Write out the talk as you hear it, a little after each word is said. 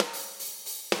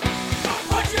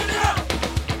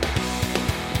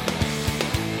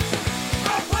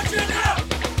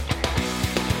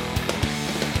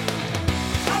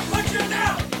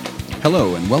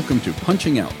Hello and welcome to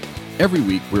Punching Out. Every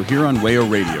week we're here on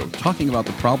Wayo Radio talking about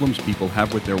the problems people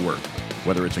have with their work,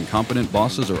 whether it's incompetent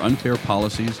bosses or unfair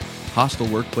policies, hostile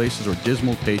workplaces or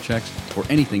dismal paychecks, or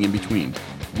anything in between.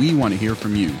 We want to hear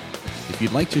from you. If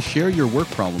you'd like to share your work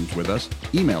problems with us,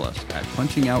 email us at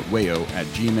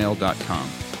punchingoutwayo@gmail.com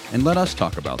and let us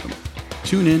talk about them.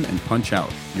 Tune in and punch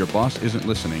out. Your boss isn't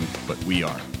listening, but we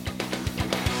are.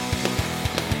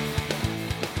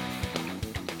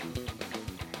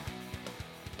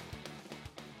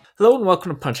 Hello and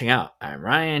welcome to Punching Out. I'm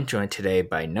Ryan, joined today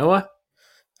by Noah.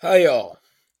 Hi, y'all.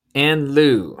 And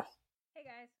Lou. Hey,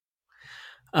 guys.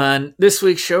 On this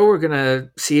week's show, we're going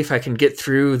to see if I can get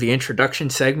through the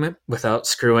introduction segment without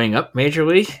screwing up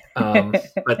majorly.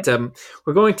 But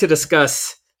we're going to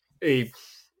discuss a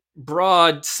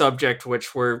broad subject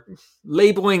which we're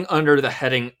labeling under the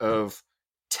heading of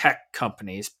tech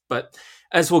companies. But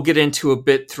as we'll get into a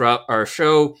bit throughout our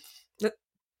show,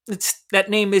 that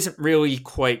name isn't really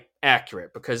quite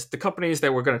accurate because the companies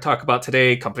that we're going to talk about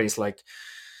today, companies like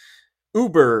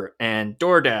Uber and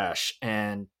DoorDash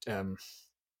and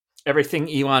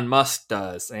everything Elon Musk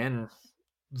does and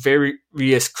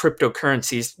various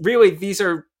cryptocurrencies, really these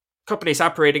are companies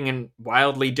operating in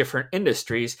wildly different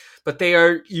industries, but they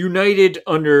are united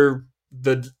under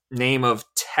the name of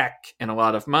tech in a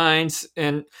lot of minds.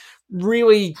 And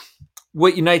really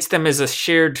what unites them is a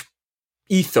shared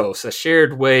ethos, a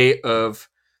shared way of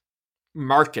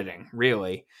marketing,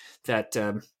 really, that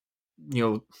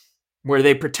where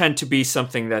they pretend to be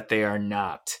something that they are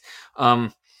not.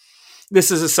 This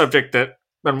is a subject that I've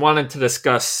been wanting to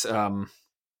discuss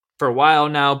for a while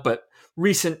now, but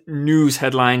recent news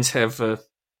headlines have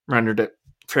rendered it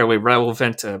fairly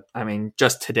relevant.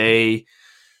 Just today,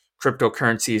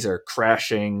 cryptocurrencies are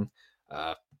crashing,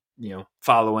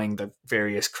 following the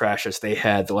various crashes they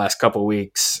had the last couple of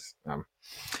weeks.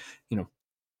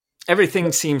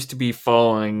 Everything seems to be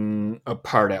falling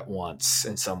apart at once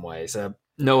in some ways.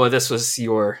 Noah, this was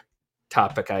your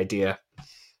topic idea.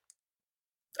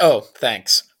 Oh,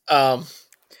 thanks.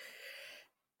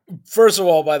 First of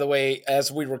all, by the way,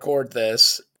 as we record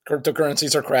this,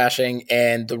 cryptocurrencies are crashing,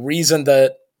 and the reason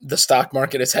that the stock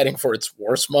market is heading for its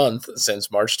worst month since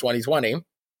March 2020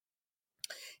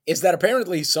 is that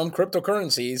apparently some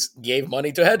cryptocurrencies gave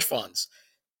money to hedge funds.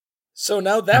 So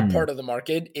now that part of the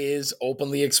market is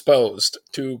openly exposed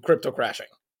to crypto crashing,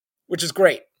 which is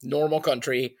great. Normal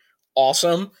country,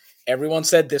 awesome. Everyone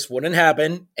said this wouldn't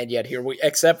happen, and yet here we,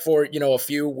 except for, a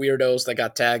few weirdos that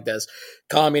got tagged as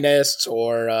communists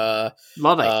or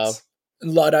Luddites.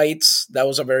 Luddites. That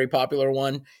was a very popular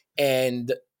one.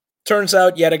 And turns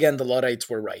out, yet again, the Luddites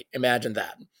were right. Imagine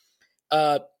that.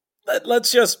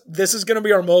 This is going to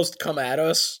be our most come at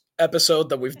us episode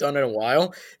that we've done in a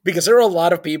while, because there are a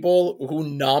lot of people who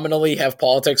nominally have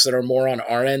politics that are more on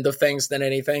our end of things than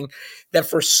anything, that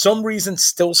for some reason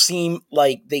still seem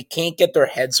like they can't get their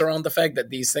heads around the fact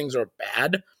that these things are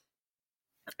bad,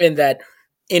 and that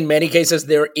in many cases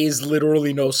there is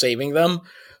literally no saving them.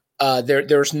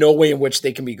 There's no way in which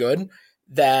they can be good.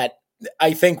 That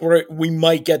I think we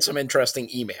might get some interesting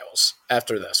emails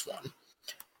after this one.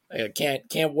 I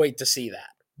can't wait to see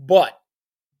that. But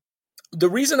the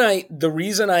reason I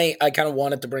kind of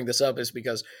wanted to bring this up is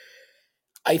because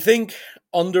I think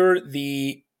under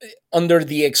the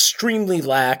extremely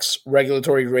lax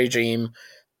regulatory regime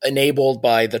enabled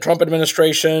by the Trump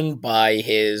administration, by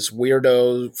his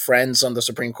weirdo friends on the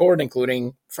Supreme Court,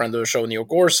 including friend of the show Neil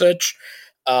Gorsuch,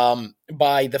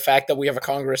 by the fact that we have a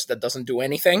Congress that doesn't do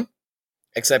anything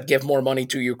except give more money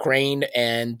to Ukraine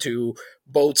and to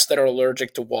boats that are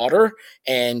allergic to water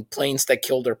and planes that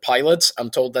kill their pilots. I'm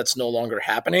told that's no longer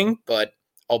happening, but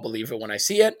I'll believe it when I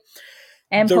see it.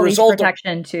 And police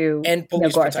protection to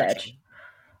police Gorsuch. Protection.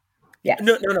 Yes.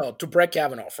 No, to Brett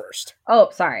Kavanaugh first. Oh,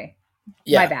 sorry.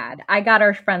 Yeah. My bad. I got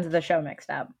our friends of the show mixed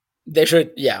up. They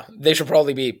should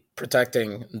probably be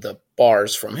protecting the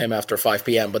bars from him after 5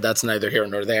 p.m., but that's neither here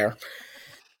nor there.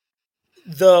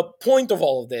 The point of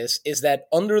all of this is that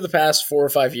under the past 4 or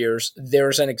 5 years,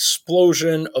 there's an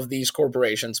explosion of these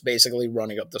corporations basically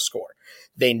running up the score.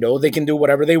 They know they can do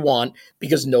whatever they want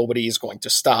because nobody is going to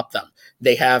stop them.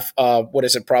 They have,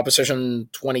 Proposition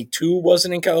 22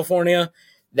 wasn't in California,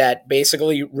 that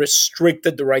basically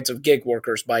restricted the rights of gig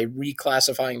workers by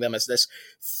reclassifying them as this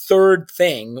third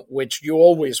thing, which you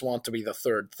always want to be the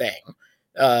third thing.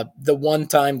 The one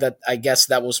time that I guess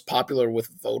that was popular with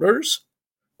voters? ?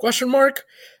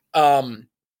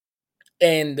 And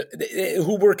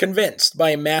who were convinced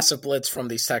by a massive blitz from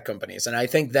these tech companies. And I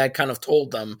think that kind of told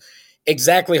them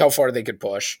exactly how far they could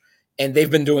push And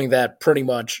they've been doing that pretty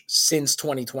much since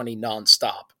 2020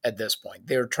 nonstop at this point.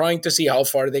 They're trying to see how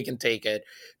far they can take it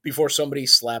before somebody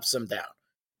slaps them down.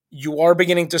 You are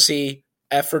beginning to see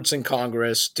efforts in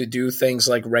Congress to do things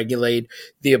like regulate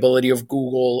the ability of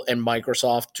Google and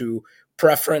Microsoft to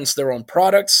preference their own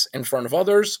products in front of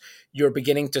others. You're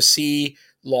beginning to see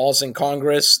laws in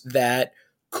Congress that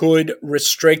could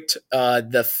restrict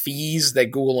the fees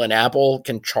that Google and Apple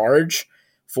can charge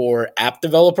for app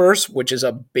developers, which is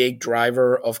a big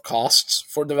driver of costs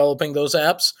for developing those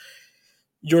apps.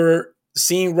 You're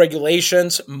seeing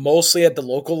regulations mostly at the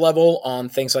local level on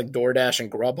things like DoorDash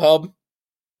and Grubhub.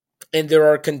 And there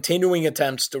are continuing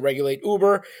attempts to regulate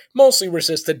Uber, mostly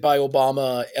resisted by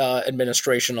Obama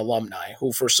administration alumni,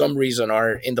 who for some reason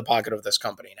are in the pocket of this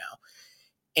company now.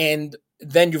 And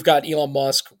then you've got Elon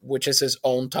Musk, which is his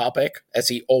own topic, as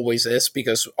he always is,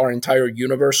 because our entire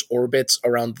universe orbits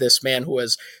around this man who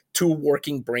has 2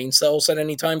 working brain cells at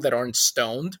any time that aren't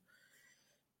stoned.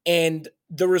 And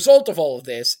the result of all of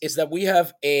this is that we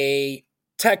have a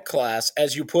tech class,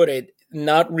 as you put it, there's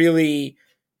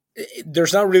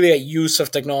not really a use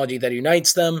of technology that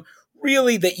unites them.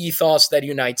 Really, the ethos that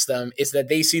unites them is that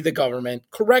they see the government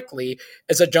correctly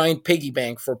as a giant piggy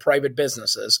bank for private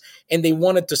businesses, and they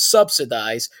wanted to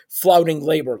subsidize flouting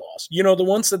labor laws. The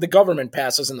ones that the government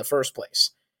passes in the first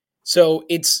place. So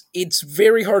it's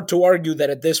very hard to argue that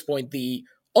at this point, the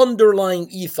underlying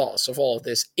ethos of all of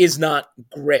this is not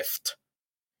grift,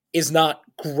 is not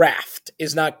graft,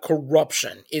 is not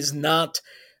corruption, is not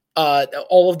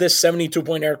all of this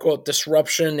 72-point air quote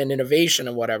disruption and innovation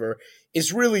and whatever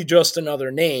is really just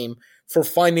another name for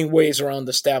finding ways around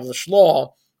established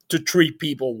law to treat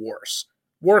people worse.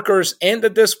 Workers, and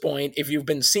at this point, if you've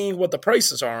been seeing what the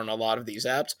prices are on a lot of these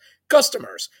apps,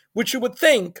 customers, which you would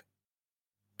think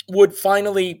would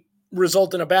finally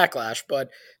result in a backlash, but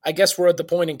I guess we're at the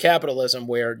point in capitalism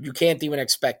where you can't even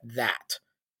expect that.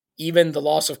 Even the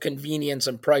loss of convenience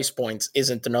and price points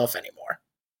isn't enough anymore.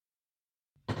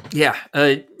 Yeah,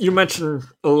 you mentioned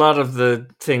a lot of the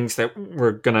things that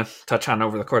we're going to touch on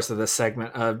over the course of this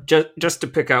segment. Just to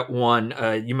pick out one,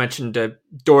 you mentioned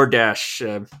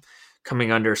DoorDash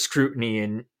coming under scrutiny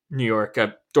in New York.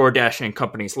 DoorDash and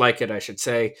companies like it, I should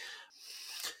say.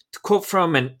 To quote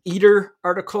from an Eater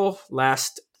article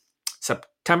last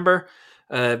September,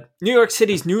 New York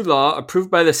City's new law,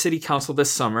 approved by the City Council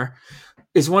this summer,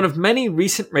 is one of many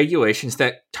recent regulations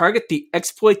that target the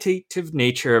exploitative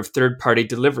nature of third-party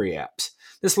delivery apps.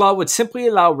 This law would simply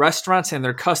allow restaurants and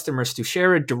their customers to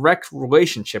share a direct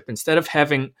relationship instead of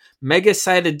having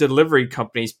mega-sided delivery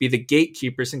companies be the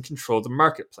gatekeepers and control the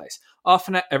marketplace,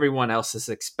 often at everyone else's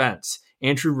expense.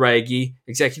 Andrew Raggi,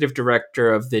 executive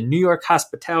director of the New York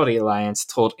Hospitality Alliance,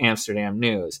 told Amsterdam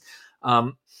News.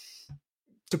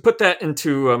 To put that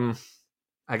into,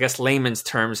 I guess, layman's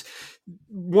terms,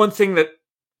 one thing that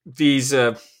these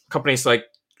companies like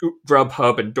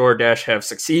Grubhub and DoorDash have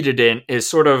succeeded in is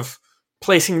sort of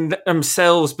placing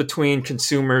themselves between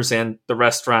consumers and the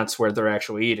restaurants where they're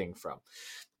actually eating from.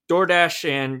 DoorDash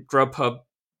and Grubhub,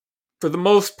 for the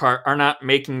most part, are not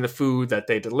making the food that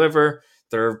they deliver.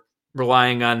 They're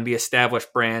relying on the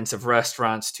established brands of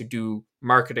restaurants to do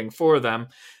marketing for them,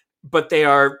 but they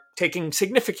are taking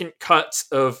significant cuts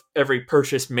of every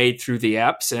purchase made through the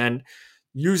apps and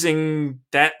using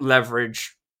that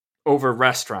leverage over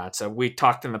restaurants. We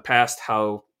talked in the past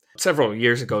how several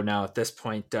years ago now at this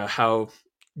point, how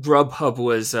Grubhub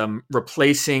was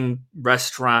replacing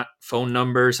restaurant phone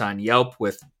numbers on Yelp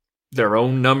with their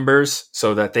own numbers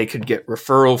so that they could get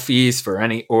referral fees for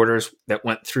any orders that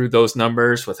went through those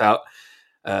numbers without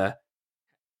the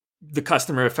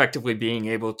customer effectively being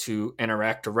able to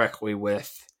interact directly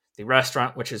with the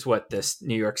restaurant, which is what this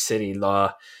New York City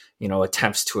law,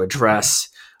 attempts to address.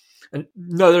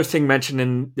 Another thing mentioned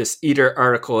in this Eater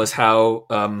article is how,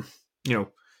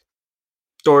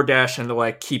 DoorDash and the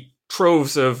like keep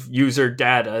troves of user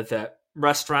data that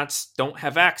restaurants don't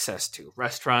have access to.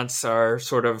 Restaurants are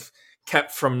sort of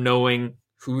kept from knowing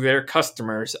who their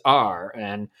customers are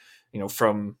and,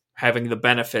 from having the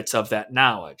benefits of that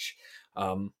knowledge.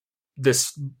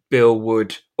 This bill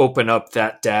would open up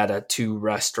that data to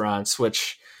restaurants,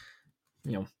 which,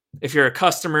 if you're a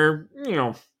customer,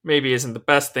 maybe isn't the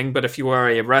best thing, but if you are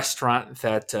a restaurant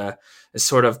that is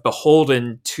sort of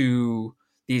beholden to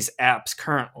these apps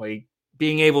currently,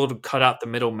 being able to cut out the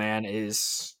middleman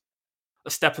is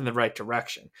a step in the right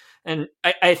direction. And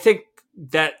I think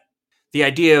that the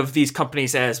idea of these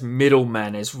companies as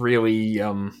middlemen is really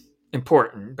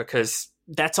important because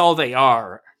that's all they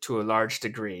are to a large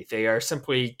degree. They are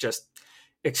simply just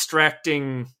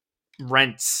extracting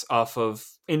rents off of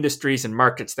industries and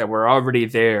markets that were already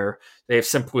there. They've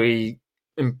simply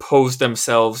impose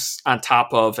themselves on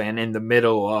top of and in the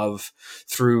middle of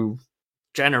through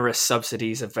generous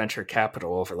subsidies of venture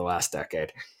capital over the last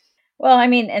decade. Well, I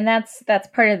mean, and that's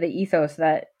part of the ethos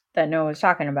that Noah was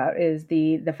talking about, is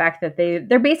the fact that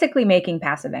they're basically making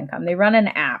passive income. They run an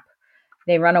app,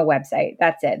 they run a website.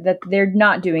 That's it. That they're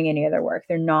not doing any other work.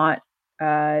 They're not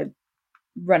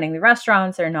running the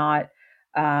restaurants. They're not,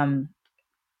 they're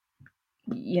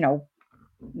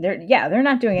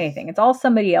not doing anything. It's all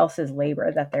somebody else's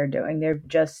labor that they're doing. They've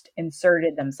just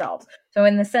inserted themselves. So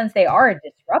in the sense, they are a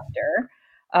disruptor.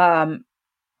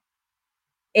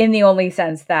 In the only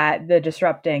sense that the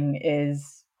disrupting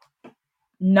is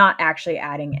not actually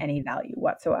adding any value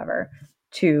whatsoever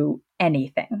to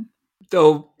anything.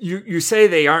 Though you say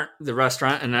they aren't the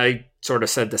restaurant, and I sort of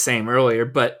said the same earlier,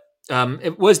 but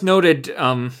it was noted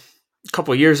a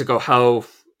couple of years ago how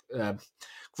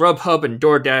Grubhub and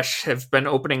DoorDash have been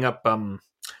opening up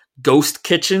ghost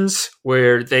kitchens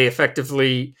where they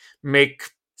effectively make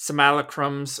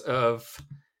simulacrums of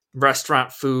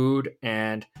restaurant food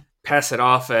and pass it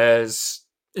off as,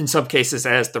 in some cases,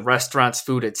 as the restaurant's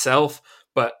food itself,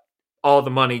 but all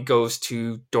the money goes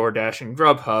to DoorDash and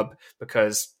Grubhub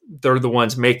because they're the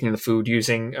ones making the food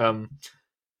using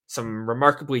some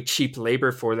remarkably cheap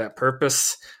labor for that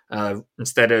purpose,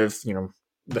 instead of,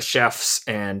 the chefs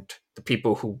and the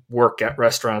people who work at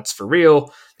restaurants for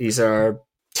real. These are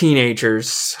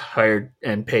teenagers hired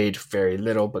and paid very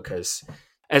little because,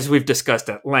 as we've discussed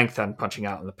at length on Punching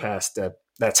Out in the past,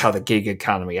 that's how the gig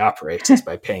economy operates, is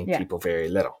by paying people very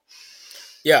little.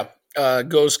 Yeah.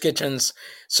 Ghost kitchens.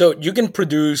 So you can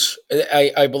produce,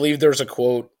 I believe there's a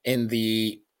quote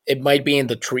it might be in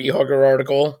the Tree Hugger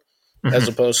article as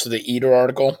opposed to the Eater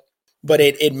article, but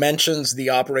it mentions the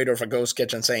operator of a ghost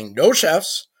kitchen saying, no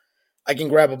chefs. I can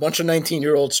grab a bunch of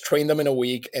 19-year-olds, train them in a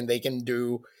week, and they can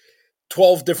do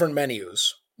 12 different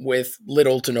menus with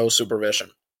little to no supervision.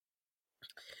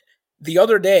 The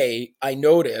other day, I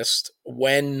noticed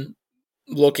when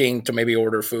looking to maybe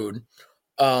order food,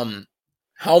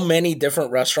 how many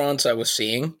different restaurants I was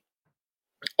seeing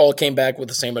all came back with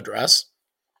the same address.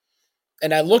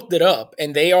 And I looked it up,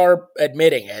 and they are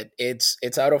admitting it.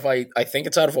 It's out of, I think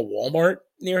it's out of a Walmart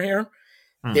near here.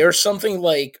 There's something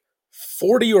like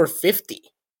 40 or 50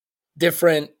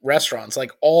 different restaurants,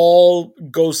 like all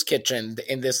ghost kitchened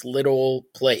in this little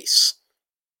place.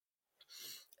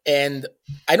 And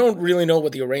I don't really know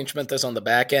what the arrangement is on the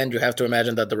back end. You have to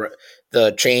imagine that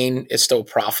the chain is still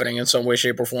profiting in some way,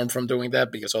 shape, or form from doing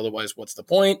that, because otherwise, what's the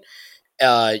point?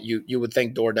 You would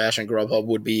think DoorDash and Grubhub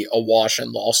would be awash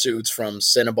in lawsuits from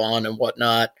Cinnabon and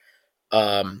whatnot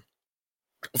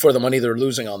for the money they're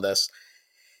losing on this.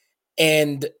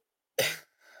 And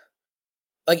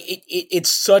like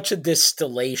it's such a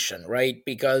distillation, right?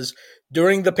 Because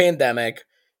during the pandemic,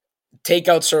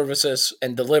 takeout services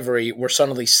and delivery were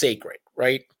suddenly sacred,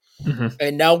 right?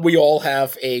 And now we all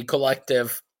have a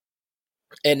collective,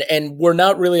 and we're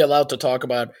not really allowed to talk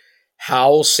about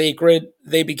how sacred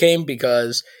they became,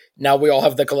 because now we all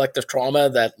have the collective trauma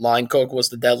that line cook was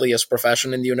the deadliest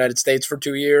profession in the United States for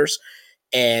 2 years,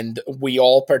 and we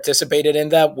all participated in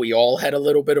that. We all had a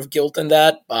little bit of guilt in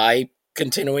that by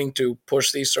continuing to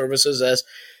push these services as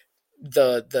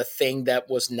the thing that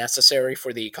was necessary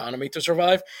for the economy to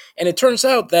survive. And it turns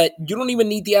out that you don't even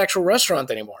need the actual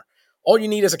restaurant anymore. All you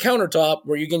need is a countertop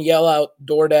where you can yell out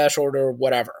DoorDash order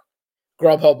whatever,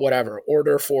 Grubhub whatever,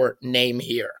 order for name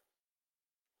here.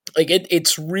 Like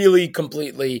it's really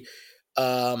completely,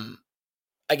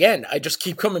 again, I just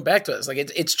keep coming back to this. Like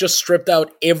it's just stripped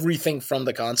out everything from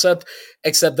the concept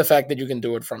except the fact that you can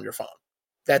do it from your phone.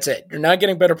 That's it. You're not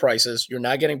getting better prices. You're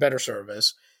not getting better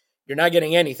service. You're not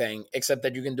getting anything except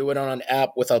that you can do it on an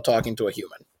app without talking to a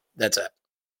human. That's it.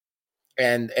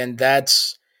 And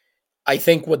that's, I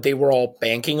think, what they were all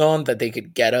banking on, that they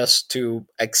could get us to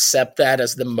accept that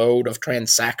as the mode of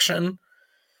transaction.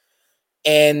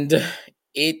 And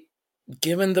it,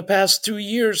 given the past 2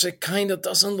 years, it kind of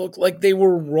doesn't look like they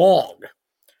were wrong.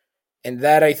 And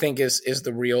that, I think, is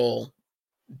the real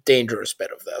dangerous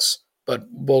bit of this. But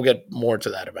we'll get more to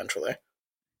that eventually.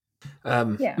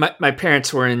 My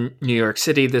parents were in New York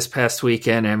City this past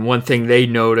weekend, and one thing they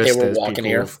noticed, they were walking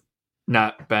here,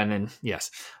 not been in,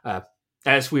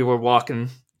 as we were walking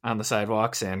on the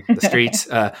sidewalks and the streets,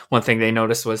 one thing they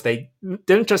noticed was they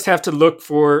didn't just have to look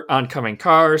for oncoming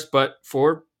cars, but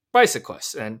for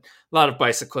bicyclists. And a lot of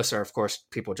bicyclists are, of course,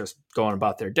 people just going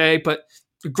about their day, but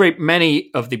a great many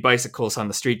of the bicycles on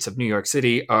the streets of New York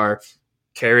City are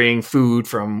carrying food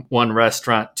from one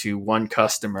restaurant to one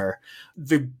customer.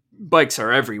 The bikes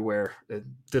are everywhere,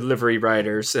 delivery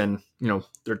riders, and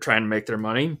they're trying to make their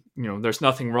money. There's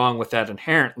nothing wrong with that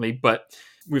inherently, but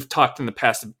we've talked in the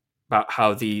past about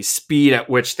how the speed at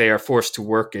which they are forced to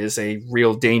work is a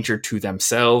real danger to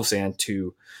themselves and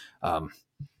to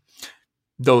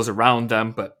those around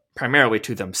them, but primarily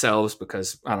to themselves,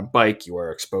 because on a bike you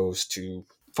are exposed to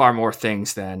far more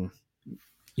things than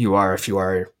you are if you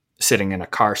are sitting in a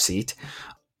car seat.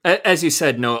 As you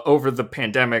said, no, over the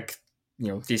pandemic,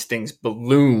 these things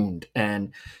ballooned,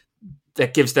 and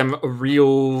that gives them a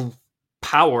real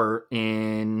power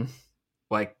in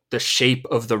like the shape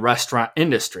of the restaurant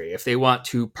industry. If they want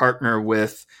to partner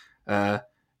with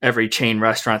every chain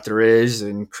restaurant there is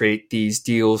and create these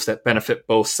deals that benefit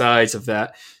both sides of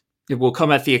that, it will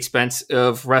come at the expense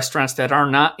of restaurants that are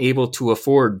not able to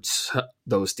afford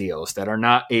those deals, that are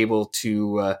not able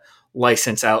to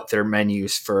license out their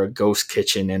menus for a ghost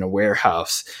kitchen in a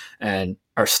warehouse and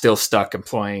are still stuck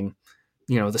employing,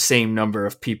 the same number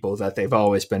of people that they've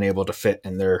always been able to fit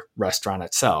in their restaurant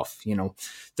itself.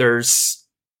 There's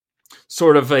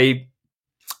sort of a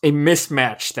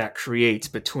mismatch that creates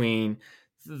between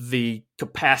the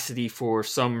capacity for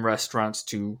some restaurants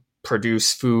to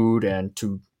produce food and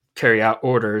to carry out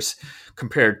orders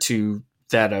compared to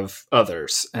that of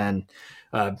others. And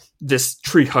this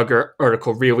Tree Hugger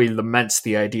article really laments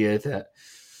the idea that,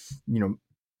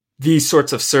 these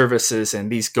sorts of services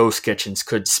and these ghost kitchens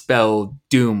could spell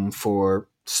doom for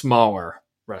smaller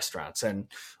restaurants. And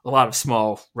a lot of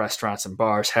small restaurants and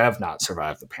bars have not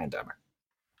survived the pandemic.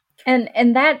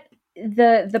 And that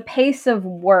the pace of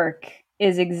work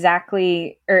is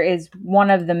is one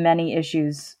of the many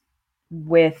issues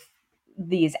with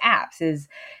these apps. Is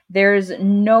there's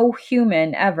no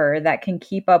human ever that can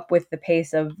keep up with the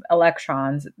pace of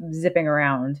electrons zipping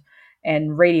around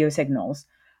and radio signals,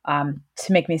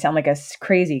 to make me sound like a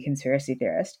crazy conspiracy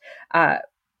theorist.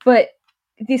 But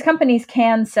these companies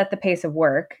can set the pace of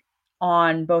work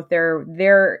on both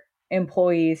their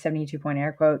employees, 72 point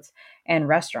air quotes, and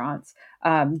restaurants.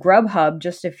 Grubhub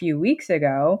just a few weeks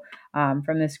ago,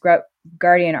 from this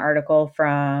Guardian article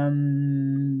from,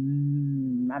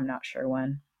 I'm not sure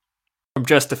when. From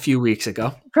just a few weeks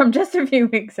ago.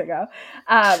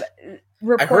 I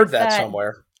heard that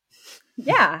somewhere.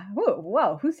 Yeah.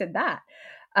 Whoa, who said that?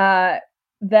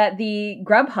 That the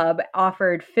Grubhub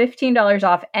offered $15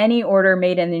 off any order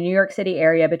made in the New York City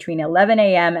area between 11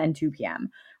 a.m. and 2 p.m.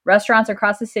 Restaurants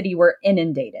across the city were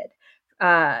inundated.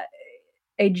 A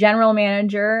general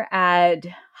manager at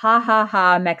Ha Ha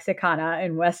Ha Mexicana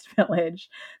in West Village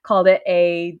called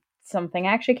it something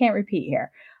I actually can't repeat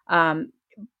here.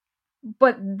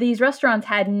 But these restaurants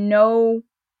had no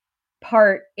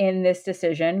part in this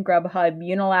decision. Grubhub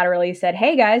unilaterally said,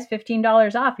 hey guys,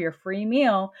 $15 off your free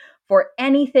meal for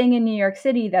anything in New York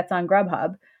City that's on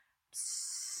Grubhub.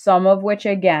 Some of which,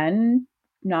 again,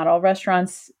 not all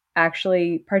restaurants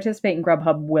actually participate in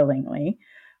Grubhub willingly.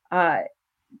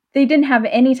 They didn't have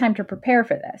any time to prepare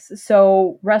for this.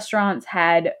 So restaurants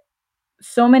had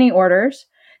so many orders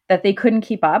that they couldn't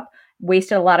keep up,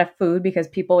 wasted a lot of food because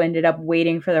people ended up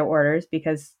waiting for their orders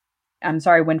because, I'm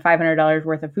sorry, when $500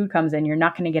 worth of food comes in, you're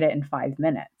not going to get it in 5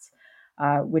 minutes,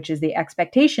 which is the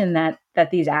expectation that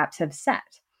these apps have set.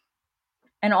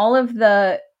 And all of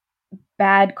the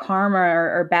bad karma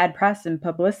or bad press and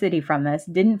publicity from this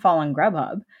didn't fall on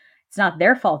Grubhub. It's not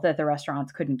their fault that the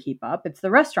restaurants couldn't keep up. It's the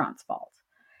restaurant's fault.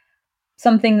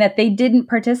 Something that they didn't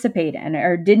participate in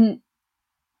or didn't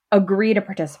agree to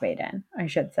participate in, I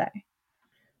should say.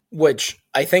 Which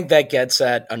I think that gets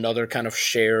at another kind of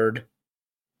shared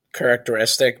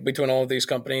characteristic between all of these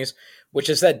companies, which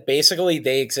is that basically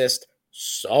they exist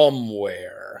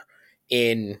somewhere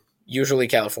in usually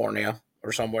California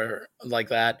or somewhere like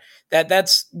that.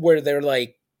 That's where they're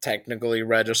like technically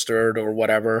registered or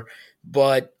whatever,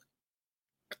 but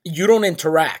you don't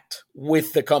interact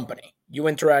with the company. You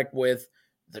interact with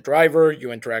the driver,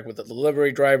 you interact with the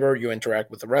delivery driver, you interact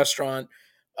with the restaurant.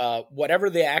 Whatever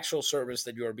the actual service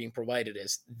that you are being provided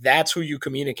is, that's who you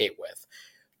communicate with.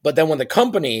 But then when the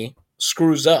company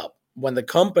screws up, when the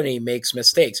company makes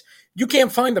mistakes, you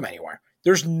can't find them anywhere.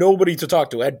 There's nobody to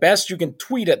talk to. At best, you can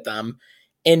tweet at them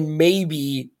and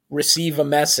maybe receive a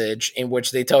message in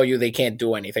which they tell you they can't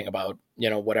do anything about,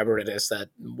 whatever it is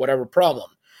whatever problem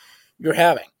you're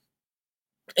having.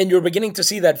 And you're beginning to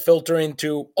see that filter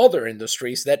into other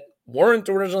industries that weren't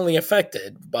originally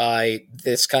affected by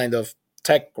this kind of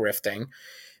tech grifting,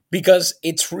 because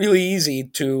it's really easy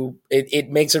it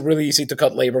makes it really easy to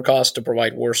cut labor costs, to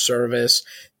provide worse service,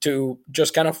 to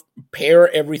just kind of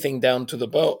pare everything down to the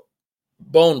bone,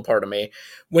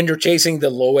 when you're chasing the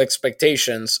low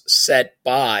expectations set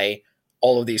by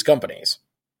all of these companies.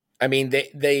 I mean,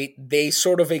 they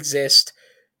sort of exist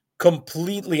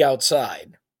completely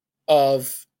outside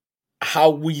of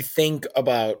how we think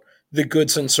about the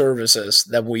goods and services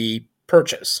that we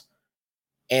purchase.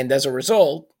 And as a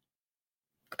result,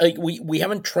 like we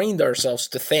haven't trained ourselves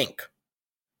to think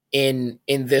in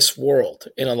this world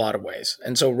in a lot of ways.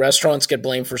 And so restaurants get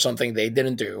blamed for something they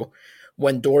didn't do.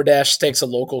 When DoorDash takes a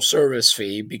local service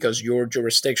fee because your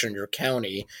jurisdiction, your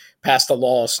county, passed a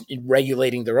law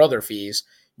regulating their other fees,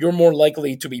 you're more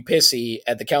likely to be pissy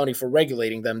at the county for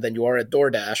regulating them than you are at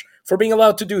DoorDash for being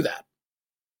allowed to do that.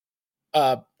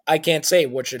 I can't say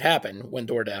what should happen when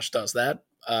DoorDash does that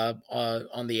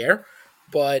on the air,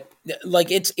 but like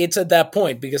it's at that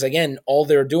point because again, all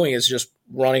they're doing is just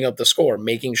running up the score,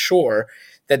 making sure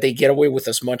that they get away with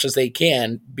as much as they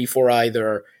can before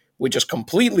either we just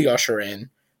completely usher in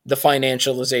the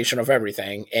financialization of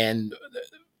everything and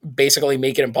basically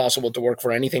make it impossible to work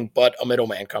for anything but a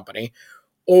middleman company,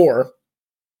 or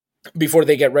before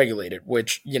they get regulated,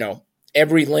 which,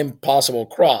 every limb possible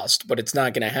crossed, but it's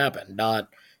not going to happen.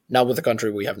 Not with the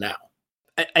country we have now.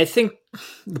 I think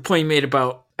the point you made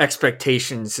about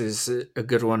expectations is a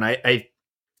good one.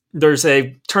 There's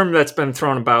a term that's been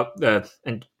thrown about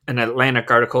in an Atlantic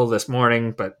article this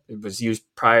morning, but it was used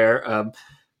prior,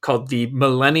 called the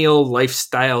Millennial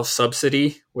Lifestyle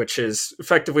Subsidy, which is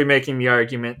effectively making the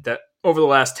argument that over the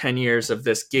last 10 years of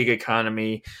this gig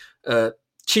economy,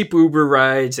 cheap Uber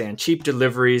rides and cheap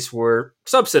deliveries were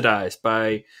subsidized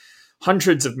by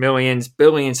hundreds of millions,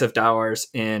 billions of dollars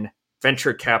in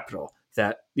venture capital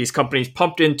that these companies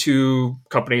pumped into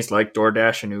companies like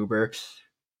DoorDash and Uber,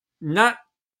 not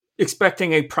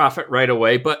expecting a profit right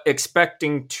away, but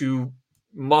expecting to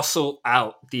muscle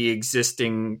out the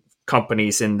existing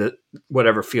companies in the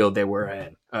whatever field they were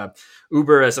in.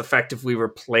 Uber has effectively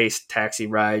replaced taxi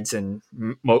rides in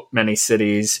many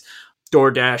cities.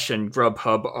 DoorDash and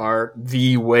Grubhub are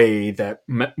the way that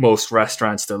most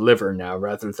restaurants deliver now,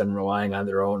 rather than relying on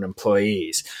their own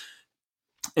employees.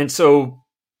 And so,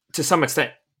 to some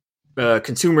extent,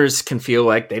 consumers can feel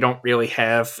like they don't really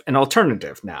have an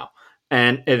alternative now.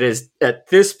 And it is at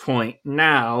this point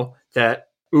now that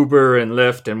Uber and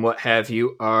Lyft and what have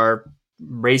you are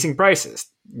raising prices.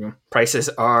 Prices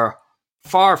are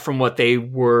far from what they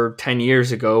were 10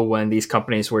 years ago when these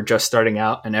companies were just starting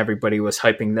out and everybody was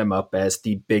hyping them up as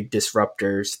the big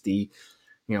disruptors, the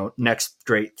next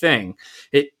great thing.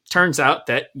 It turns out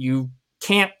that you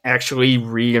can't actually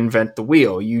reinvent the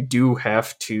wheel. You do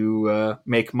have to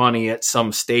make money at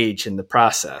some stage in the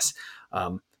process.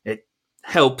 It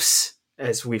helps,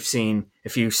 as we've seen,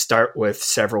 if you start with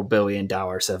several $1 billion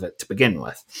of it to begin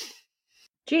with.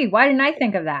 Gee, why didn't I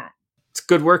think of that? It's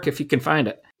good work if you can find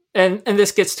it. And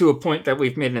this gets to a point that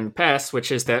we've made in the past,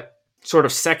 which is that sort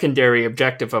of secondary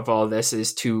objective of all this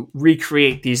is to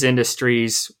recreate these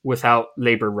industries without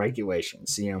labor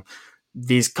regulations.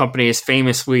 These companies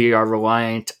famously are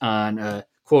reliant on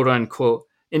quote unquote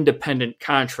independent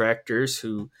contractors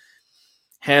who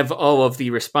have all of the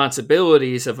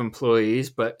responsibilities of employees,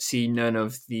 but see none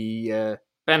of the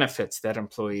benefits that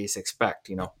employees expect,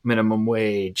 minimum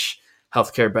wage,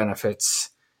 healthcare benefits,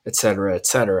 et cetera, et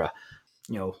cetera.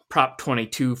 Prop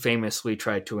 22 famously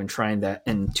tried to enshrine that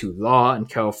into law in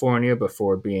California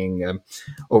before being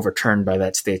overturned by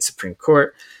that state Supreme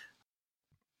Court.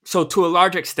 So to a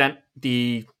large extent,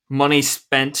 the money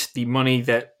spent, the money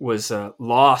that was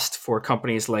lost for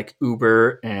companies like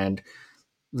Uber and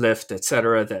Lyft, et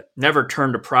cetera, that never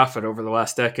turned a profit over the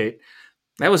last decade,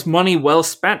 that was money well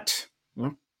spent.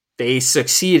 They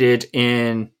succeeded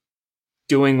in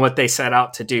doing what they set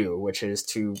out to do, which is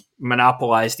to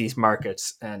monopolize these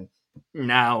markets. And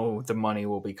now the money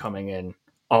will be coming in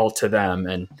all to them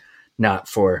and not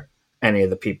for any of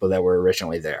the people that were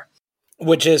originally there.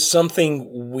 Which is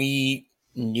something we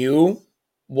knew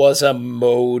was a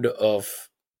mode of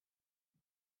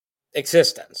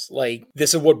existence. Like,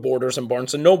 this is what Borders and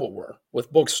Barnes & Noble were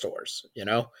with bookstores,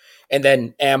 And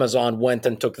then Amazon went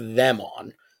and took them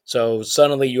on. So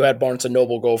suddenly you had Barnes &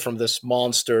 Noble go from this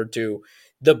monster to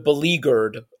the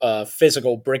beleaguered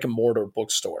physical brick-and-mortar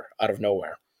bookstore out of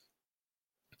nowhere.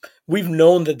 We've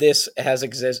known that this has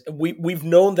existed. We've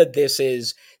known that this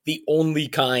is the only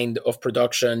kind of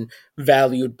production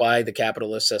valued by the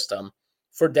capitalist system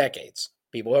for decades.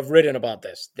 People have written about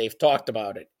this. They've talked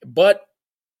about it. But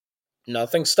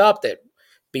nothing stopped it,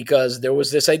 because there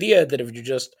was this idea that if you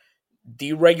just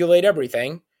deregulate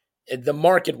everything, the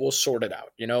market will sort it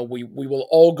out. We will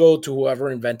all go to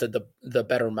whoever invented the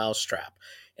better mousetrap.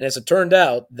 And as it turns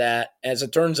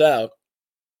out,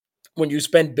 when you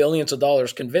spend billions of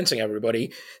dollars convincing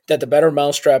everybody that the better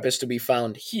mousetrap is to be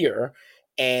found here,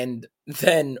 and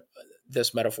then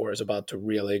this metaphor is about to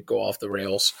really go off the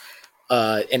rails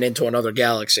and into another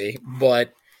galaxy,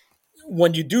 but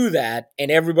when you do that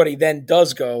and everybody then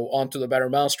does go onto the better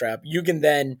mousetrap, you can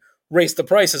then raise the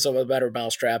prices of a better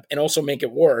mousetrap and also make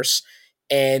it worse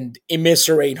and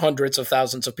immiserate hundreds of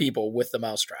thousands of people with the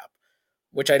mousetrap,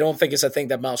 which I don't think is a thing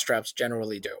that mousetraps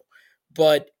generally do.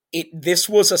 But this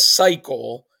was a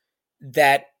cycle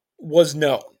that was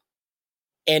known,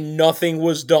 and nothing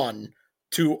was done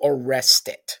to arrest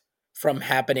it from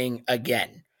happening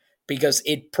again, because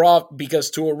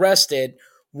to arrest it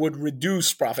would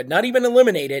reduce profit, not even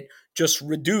eliminate it, just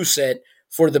reduce it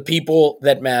for the people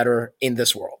that matter in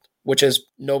this world, which is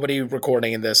nobody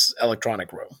recording in this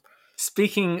electronic room.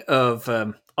 Speaking of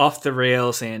off the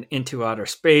rails and into outer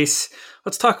space,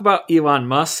 let's talk about Elon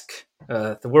Musk.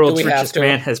 The world's richest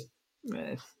man has...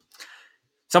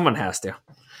 someone has to.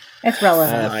 It's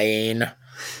relevant. Fine.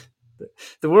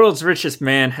 The world's richest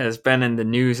man has been in the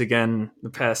news again the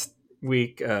past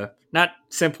week, not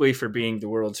simply for being the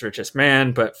world's richest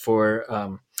man, but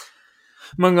for,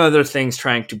 among other things,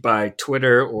 trying to buy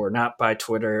Twitter or not buy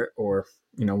Twitter, or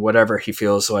whatever he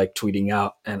feels like tweeting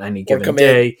out on any given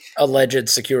day. Alleged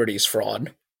securities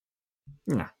fraud.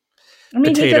 Yeah. I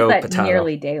mean, he does that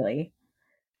nearly daily.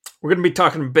 We're going to be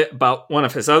talking a bit about one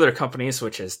of his other companies,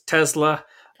 which is Tesla.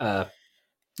 Not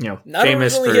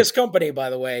famous originally for his company, by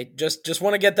the way. Just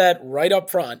want to get that right up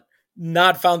front.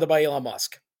 Not founded by Elon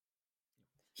Musk.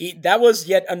 That was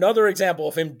yet another example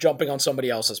of him jumping on somebody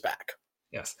else's back.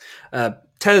 Yes,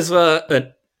 Tesla,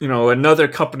 another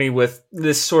company with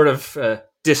this sort of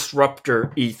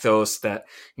disruptor ethos that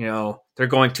they're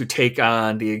going to take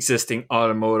on the existing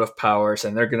automotive powers,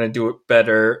 and they're going to do it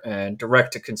better and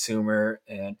direct to consumer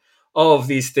and all of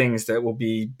these things that will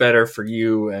be better for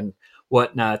you and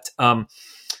whatnot.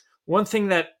 One thing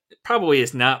that probably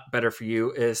is not better for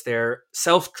you is their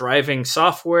self-driving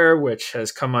software, which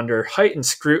has come under heightened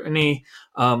scrutiny.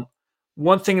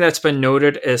 One thing that's been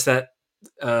noted is that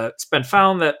it's been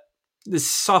found that this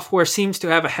software seems to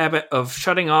have a habit of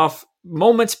shutting off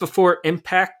moments before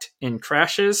impact in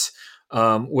crashes,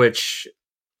 which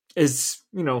is,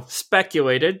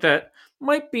 speculated that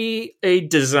might be a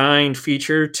design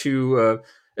feature to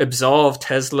absolve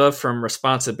Tesla from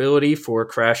responsibility for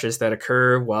crashes that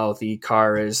occur while the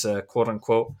car is quote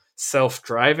unquote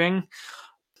self-driving.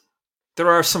 There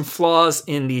are some flaws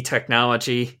in the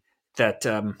technology that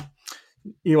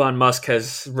Elon Musk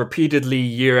has repeatedly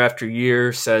year after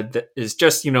year said that is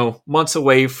just, months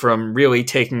away from really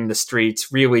taking the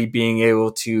streets, really being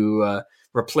able to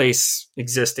replace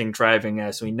existing driving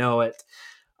as we know it.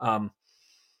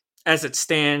 As it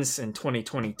stands in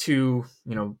 2022,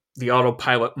 the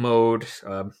autopilot mode,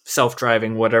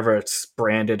 self-driving, whatever it's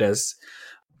branded as,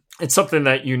 it's something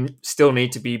that you still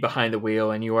need to be behind the wheel,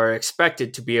 and you are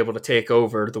expected to be able to take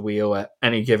over the wheel at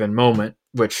any given moment,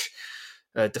 which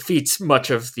defeats much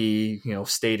of the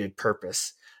stated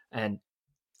purpose, and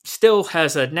still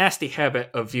has a nasty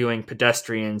habit of viewing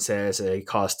pedestrians as a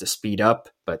cause to speed up,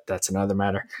 but that's another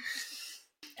matter.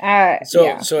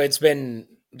 So it's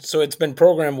been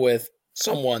programmed with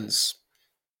someone's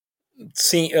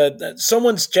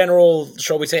general,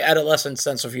 shall we say, adolescent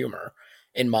sense of humor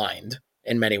in mind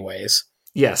in many ways.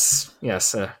 Yes.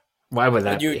 Why would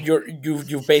that be?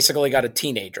 You've basically got a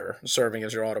teenager serving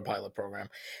as your autopilot program.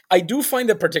 I do find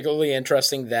it particularly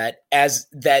interesting that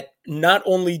not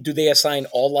only do they assign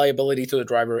all liability to the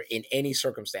driver in any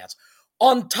circumstance,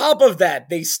 on top of that,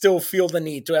 they still feel the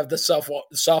need to have the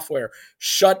software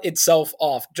shut itself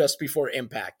off just before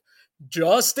impact,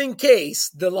 just in case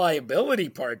the liability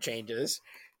part changes.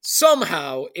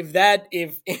 Somehow, if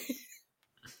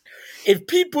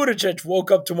Pete Buttigieg woke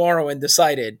up tomorrow and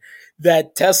decided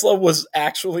that Tesla was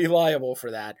actually liable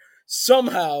for that,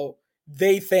 somehow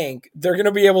they think they're going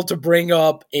to be able to bring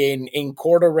up in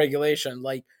court or regulation,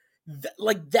 like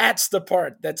that's the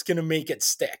part that's going to make it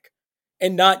stick.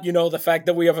 And not, the fact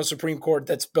that we have a Supreme Court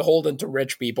that's beholden to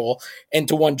rich people and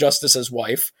to one justice's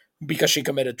wife because she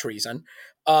committed treason.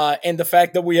 And the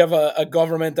fact that we have a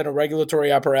government and a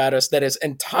regulatory apparatus that is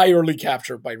entirely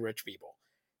captured by rich people.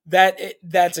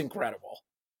 That's incredible.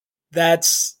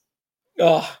 That's...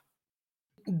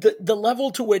 The level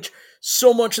to which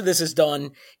so much of this is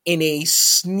done in a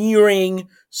sneering,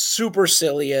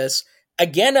 supercilious,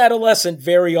 again, adolescent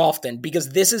very often, because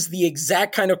this is the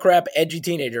exact kind of crap edgy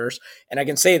teenagers, and I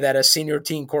can say that as senior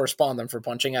teen correspondent for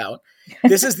Punching Out,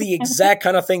 this is the exact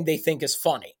kind of thing they think is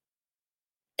funny.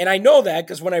 And I know that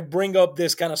because when I bring up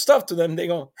this kind of stuff to them, they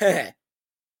go, heh.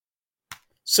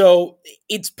 So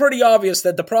it's pretty obvious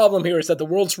that the problem here is that the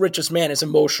world's richest man is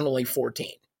emotionally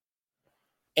 14.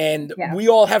 And we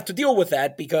all have to deal with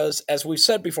that because, as we've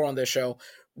said before on this show,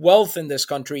 wealth in this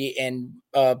country and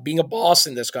being a boss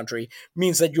in this country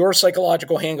means that your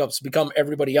psychological hangups become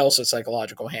everybody else's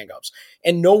psychological hangups.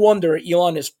 And no wonder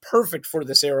Elon is perfect for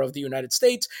this era of the United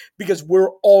States, because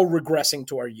we're all regressing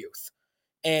to our youth.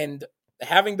 And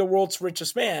having the world's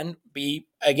richest man be,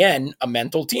 again, a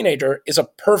mental teenager is a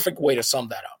perfect way to sum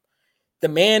that up. The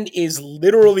man is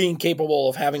literally incapable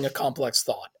of having a complex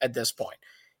thought at this point.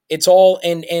 It's all,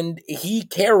 and he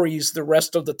carries the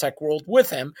rest of the tech world with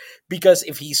him, because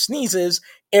if he sneezes,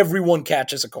 everyone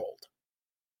catches a cold.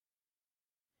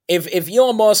 If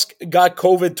Elon Musk got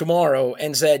COVID tomorrow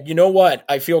and said, you know what,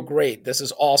 I feel great, this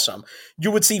is awesome,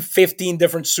 you would see 15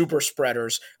 different super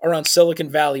spreaders around Silicon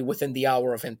Valley within the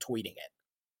hour of him tweeting it.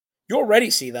 You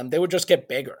already see them. They would just get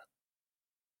bigger.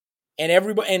 And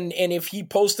everybody, and if he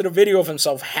posted a video of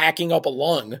himself hacking up a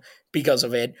lung because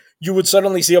of it, you would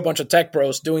suddenly see a bunch of tech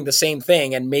bros doing the same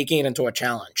thing and making it into a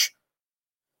challenge.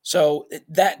 So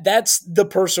that's the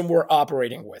person we're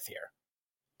operating with here.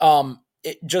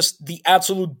 Just the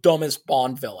absolute dumbest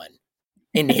Bond villain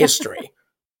in history.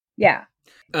 Yeah.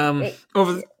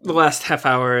 Over the last half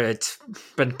hour, it's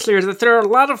been clear that there are a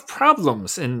lot of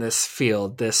problems in this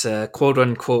field, this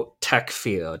quote-unquote tech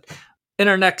field. In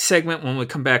our next segment, when we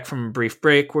come back from a brief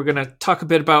break, we're going to talk a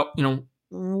bit about,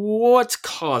 what's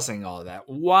causing all that.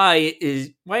 Why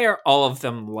are all of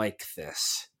them like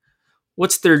this?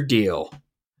 What's their deal?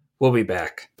 We'll be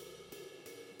back.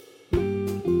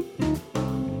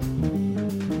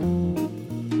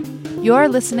 You're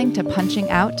listening to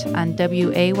Punching Out on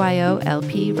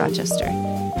WAYO-LP Rochester.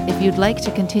 If you'd like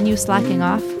to continue slacking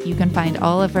off, you can find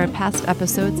all of our past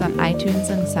episodes on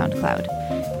iTunes and SoundCloud.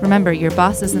 Remember, your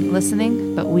boss isn't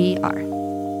listening, but we are.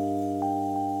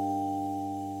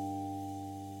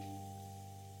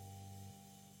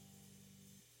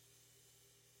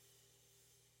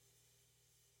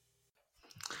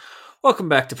 Welcome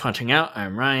back to Punching Out.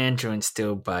 I'm Ryan, joined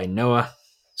still by Noah.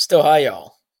 Still hi,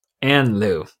 y'all. And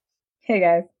Lou. Hey,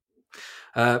 guys.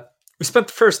 We spent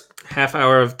the first half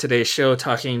hour of today's show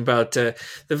talking about the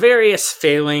various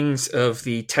failings of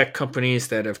the tech companies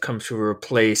that have come to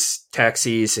replace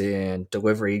taxis and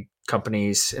delivery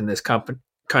companies in this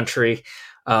country.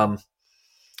 And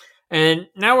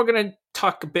now we're going to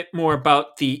talk a bit more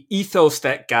about the ethos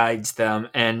that guides them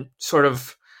and sort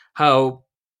of how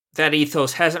that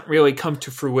ethos hasn't really come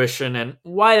to fruition and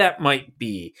why that might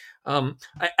be.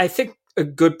 I think a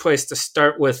good place to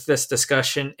start with this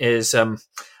discussion is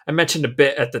I mentioned a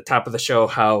bit at the top of the show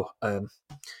how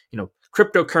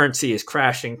cryptocurrency is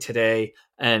crashing today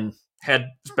and has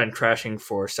been crashing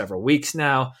for several weeks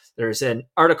now. There's an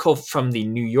article from the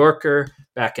New Yorker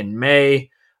back in May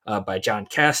by John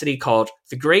Cassidy called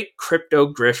 "The Great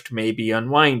Crypto Grift May Be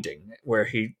Unwinding," where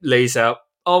he lays out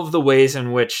all of the ways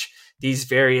in which these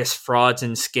various frauds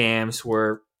and scams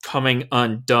were coming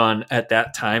undone at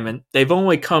that time, and they've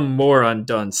only come more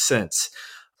undone since.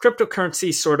 Cryptocurrency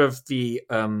is sort of the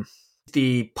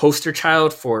poster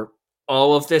child for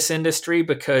all of this industry,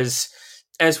 because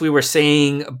as we were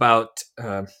saying about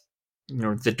the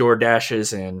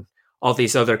DoorDashes and all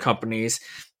these other companies,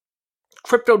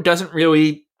 crypto doesn't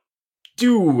really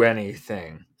do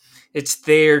anything. It's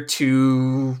there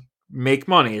to make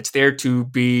money. It's there to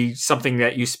be something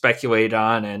that you speculate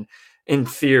on and, in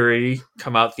theory,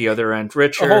 come out the other end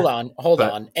richer. Hold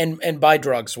on. And buy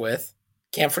drugs with.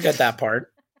 Can't forget that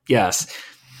part. Yes.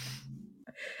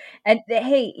 And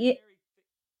hey,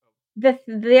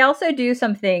 they also do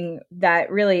something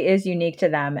that really is unique to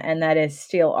them, and that is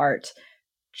steal art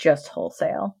just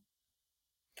wholesale.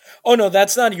 Oh no,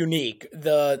 that's not unique.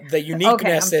 The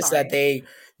uniqueness is that the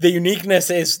uniqueness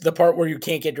is the part where you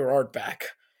can't get your art back,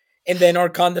 and then are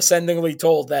condescendingly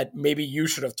told that maybe you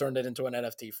should have turned it into an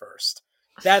NFT first.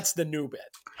 That's the new bit.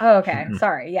 Oh, okay.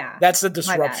 Sorry. Yeah. That's the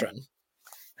disruption.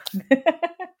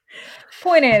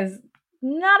 Point is,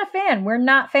 not a fan. We're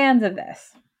not fans of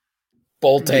this.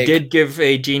 Bold take. We did give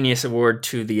a Genius Award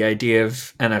to the idea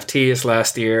of NFTs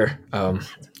last year. I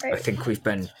think we've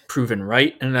been proven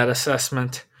right in that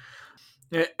assessment.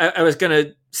 I was going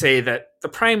to say that the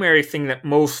primary thing that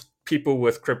most people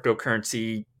with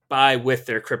cryptocurrency buy with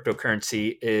their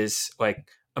cryptocurrency is like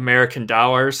American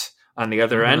dollars on the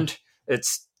other end.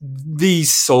 It's the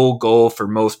sole goal for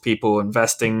most people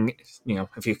investing,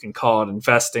 if you can call it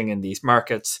investing in these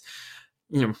markets.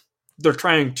 They're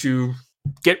trying to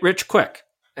get rich quick.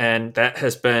 And that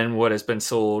has been what has been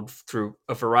sold through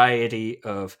a variety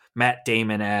of Matt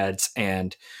Damon ads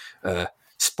and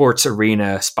sports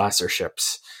arena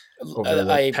sponsorships over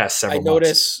the past several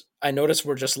months. I notice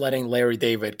we're just letting Larry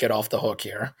David get off the hook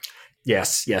here.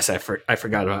 Yes, I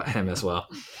forgot about him as well.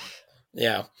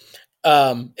 Yeah.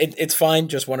 It's fine.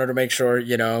 Just wanted to make sure,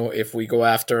 if we go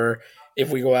after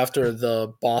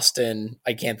the Boston,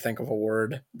 I can't think of a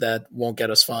word that won't get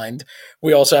us fined.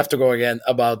 We also have to go again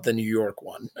about the New York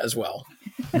one as well.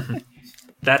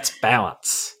 That's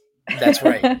balance. That's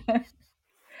right.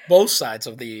 Both sides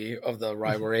of the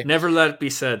rivalry. Never let it be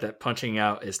said that Punching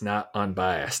Out is not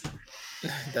unbiased.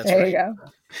 That's there right. you go.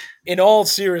 In all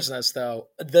seriousness, though,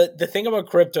 the thing about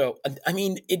crypto, I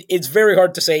mean, it's very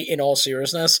hard to say in all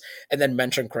seriousness and then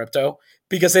mention crypto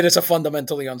because it is a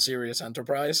fundamentally unserious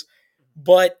enterprise.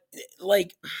 But,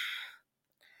 like,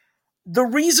 the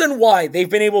reason why they've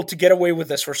been able to get away with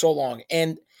this for so long,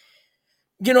 and,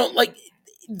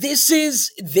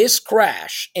 this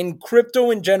crash and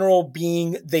crypto in general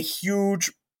being the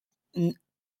huge,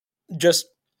 just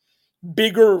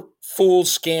bigger fool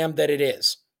scam that it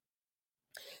is,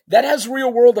 that has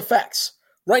real world effects.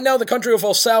 Right now, the country of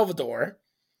El Salvador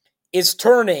is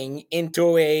turning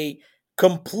into a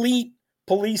complete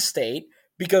police state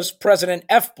because President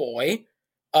F-Boy,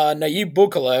 Nayib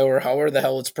Bukele, or however the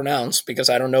hell it's pronounced, because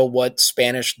I don't know what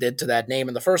Spanish did to that name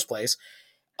in the first place,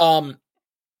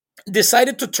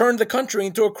 decided to turn the country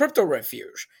into a crypto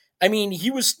refuge. I mean,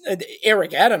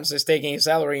 Eric Adams is taking his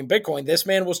salary in Bitcoin. This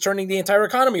man was turning the entire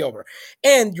economy over.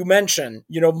 And you mentioned,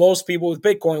 most people with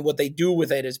Bitcoin, what they do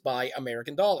with it is buy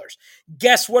American dollars.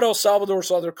 Guess what El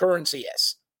Salvador's other currency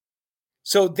is?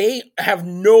 So they have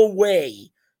no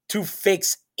way to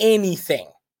fix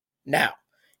anything now.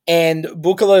 And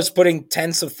Bukele is putting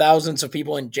tens of thousands of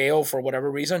people in jail for whatever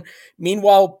reason.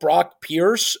 Meanwhile, Brock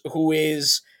Pierce, who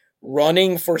is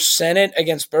running for Senate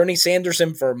against Bernie Sanders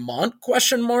in Vermont,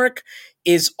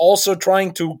 is also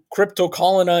trying to crypto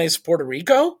colonize Puerto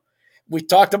Rico. We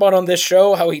talked about on this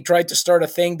show how he tried to start a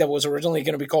thing that was originally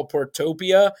going to be called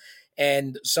Portopia,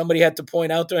 and somebody had to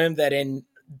point out to him that in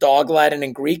Dog Latin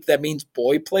and Greek, that means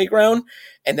boy playground,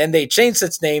 and then they changed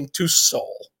its name to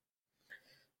Soul.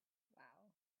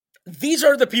 These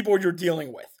are the people you're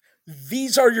dealing with.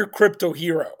 These are your crypto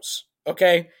heroes,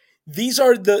 okay? These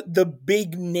are the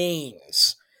big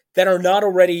names that are not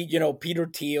already, Peter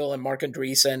Thiel and Mark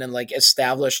Andreessen and like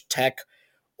established tech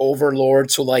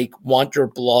overlords who like want your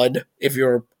blood if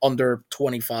you're under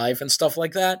 25 and stuff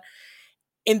like that.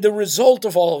 And the result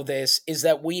of all of this is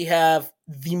that we have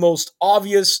the most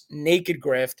obvious naked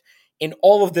grift in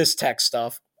all of this tech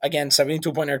stuff. Again,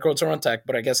 72 point air quotes are on tech,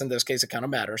 but I guess in this case it kind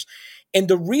of matters. And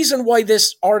the reason why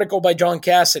this article by John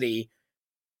Cassidy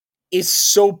is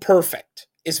so perfect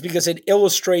is because it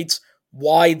illustrates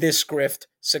why this grift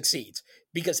succeeds.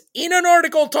 Because in an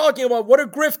article talking about what a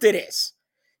grift it is,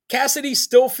 Cassidy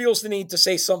still feels the need to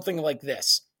say something like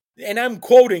this. And I'm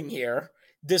quoting here,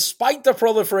 despite the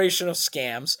proliferation of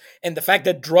scams and the fact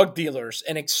that drug dealers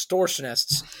and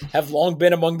extortionists have long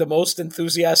been among the most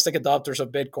enthusiastic adopters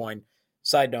of Bitcoin,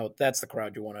 side note, that's the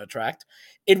crowd you want to attract,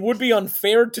 it would be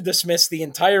unfair to dismiss the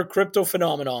entire crypto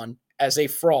phenomenon as a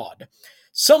fraud.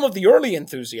 Some of the early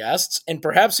enthusiasts, and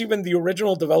perhaps even the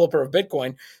original developer of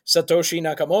Bitcoin, Satoshi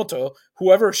Nakamoto,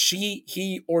 whoever she,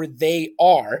 he, or they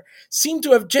are, seem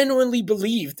to have genuinely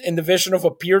believed in the vision of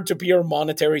a peer-to-peer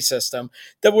monetary system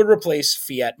that would replace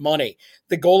fiat money.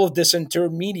 The goal of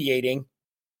disintermediating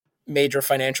major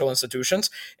financial institutions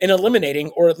and eliminating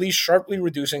or at least sharply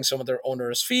reducing some of their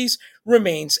onerous fees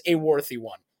remains a worthy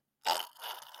one.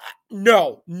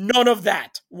 No, none of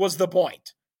that was the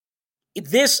point.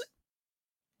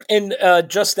 And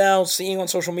just now seeing on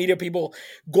social media people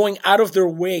going out of their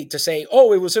way to say,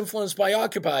 oh, it was influenced by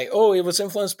Occupy. Oh, it was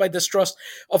influenced by distrust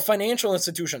of financial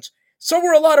institutions. So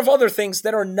were a lot of other things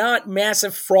that are not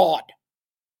massive fraud.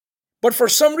 But for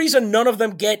some reason, none of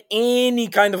them get any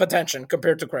kind of attention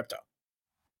compared to crypto.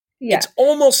 Yeah. It's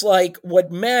almost like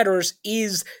what matters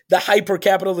is the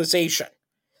hypercapitalization.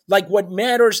 Like what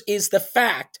matters is the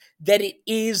fact that it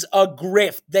is a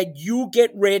grift, that you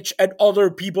get rich at other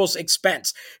people's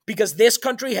expense. Because this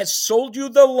country has sold you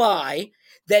the lie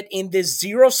that in this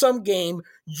zero-sum game,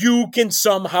 you can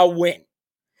somehow win.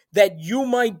 That you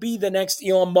might be the next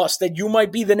Elon Musk, that you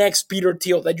might be the next Peter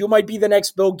Thiel, that you might be the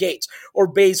next Bill Gates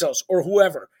or Bezos or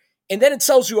whoever. And then it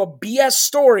sells you a BS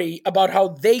story about how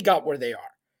they got where they are.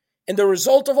 And the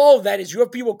result of all of that is you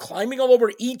have people climbing all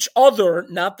over each other,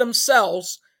 not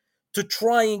themselves, to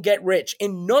try and get rich.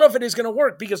 And none of it is going to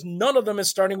work because none of them is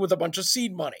starting with a bunch of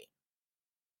seed money.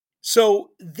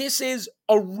 So this is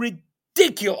a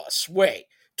ridiculous way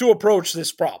to approach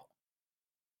this problem.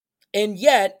 And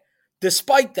yet,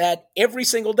 despite that, every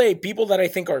single day, people that I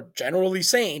think are generally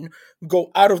sane go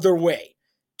out of their way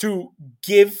to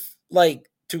give,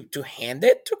 to hand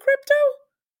it to crypto.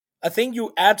 A thing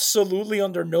you absolutely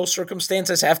under no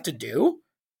circumstances have to do.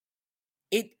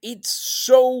 It's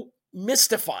so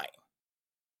mystifying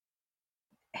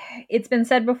it's been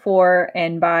said before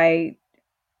and by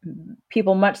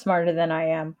people much smarter than I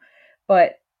am,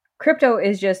 but crypto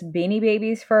is just beanie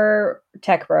babies for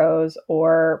tech bros,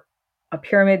 or a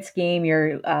pyramid scheme,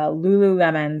 your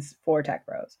Lululemons for tech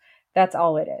bros. That's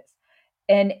all it is.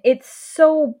 And it's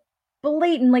so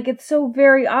blatant, like it's so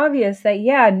very obvious that,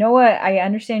 yeah, Noah, I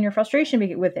understand your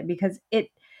frustration with it, because it,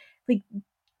 like,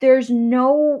 there's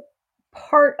no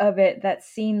part of it that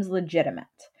seems legitimate.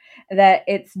 That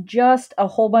it's just a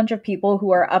whole bunch of people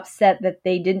who are upset that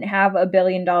they didn't have $1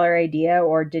 billion idea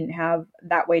or didn't have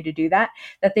that way to do that,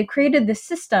 that they've created this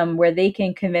system where they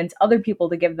can convince other people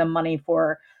to give them money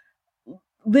for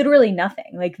literally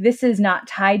nothing. Like, this is not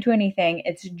tied to anything.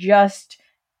 It's just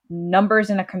numbers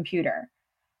in a computer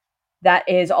that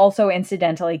is also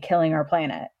incidentally killing our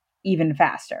planet even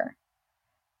faster.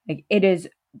 Like, it is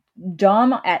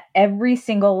dumb at every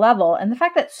single level. And the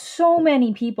fact that so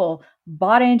many people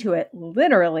bought into it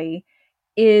literally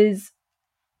is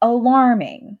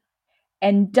alarming,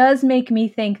 and does make me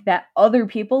think that other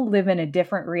people live in a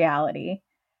different reality.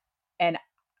 And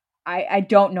I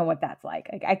don't know what that's like.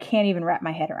 I can't even wrap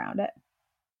my head around it.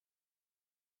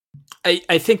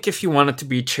 I think if you wanted to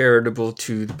be charitable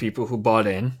to the people who bought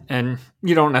in, and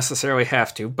you don't necessarily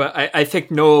have to, but I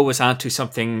think Noah was onto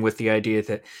something with the idea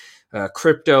that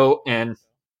crypto and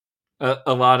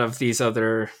a lot of these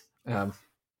other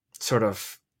sort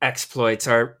of exploits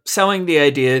are selling the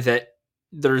idea that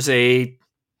there's a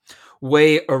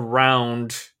way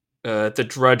around the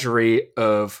drudgery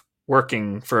of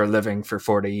working for a living for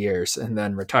 40 years and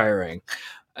then retiring.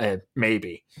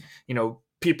 Maybe,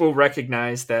 people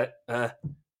recognize that,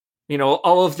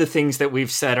 all of the things that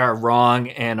we've said are wrong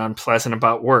and unpleasant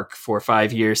about work for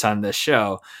 5 years on this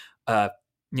show.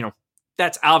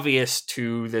 That's obvious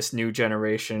to this new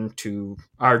generation, to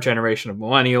our generation of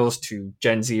millennials, to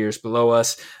Gen Zers below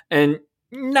us. And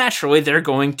naturally, they're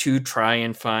going to try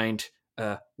and find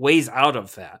ways out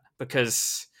of that,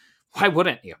 because why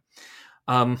wouldn't you?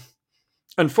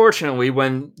 Unfortunately,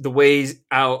 when the ways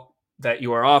out that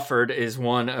you are offered is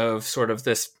one of sort of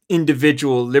this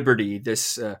individual liberty,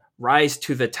 this rise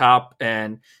to the top,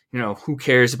 and who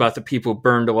cares about the people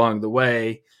burned along the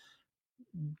way,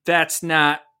 that's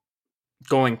not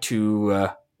going to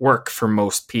work for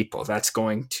most people. That's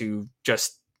going to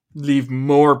just leave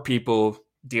more people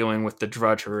dealing with the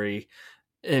drudgery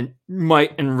and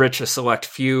might enrich a select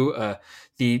few.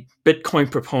 The Bitcoin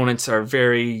proponents are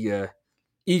very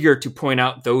eager to point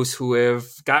out those who have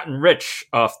gotten rich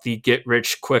off the get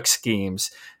rich quick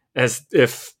schemes, as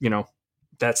if,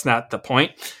 that's not the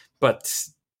point. But,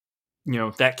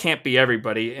 that can't be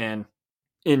everybody. And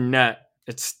in net,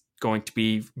 it's going to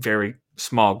be very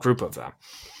small group of them.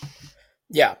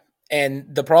 Yeah. And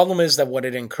the problem is that what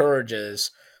it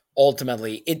encourages,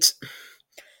 ultimately,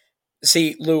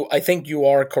 see, Lou, I think you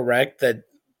are correct that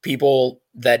people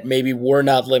that maybe were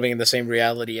not living in the same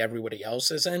reality everybody else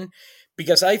is in,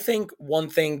 because I think one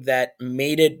thing that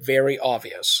made it very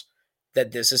obvious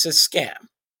that this is a scam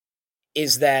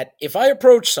is that if I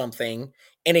approach something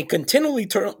and it continually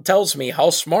tells me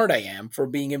how smart I am for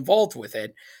being involved with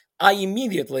it, I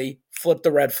immediately flip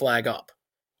the red flag up.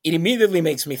 It immediately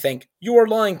makes me think, you are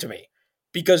lying to me,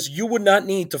 because you would not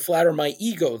need to flatter my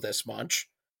ego this much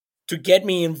to get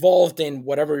me involved in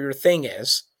whatever your thing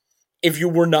is if you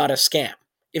were not a scam.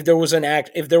 If there was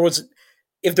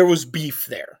if there was beef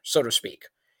there, so to speak.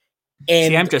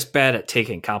 And see, I'm just bad at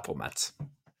taking compliments.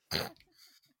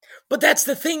 But that's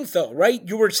the thing, though, right?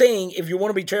 You were saying if you want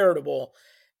to be charitable,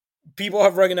 people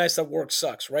have recognized that work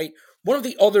sucks, right? One of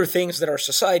the other things that our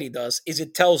society does is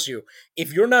it tells you,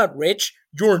 if you're not rich,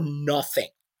 you're nothing.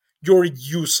 You're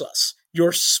useless.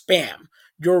 You're spam.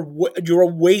 You're a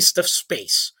waste of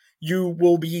space. You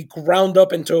will be ground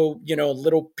up into,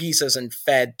 little pieces and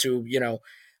fed to,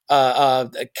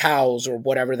 cows or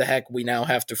whatever the heck we now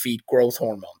have to feed growth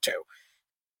hormone to.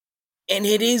 And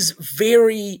it is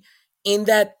very, in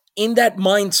that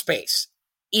mind space,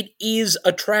 it is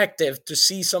attractive to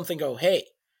see something go, hey,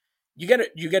 you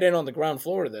get in on the ground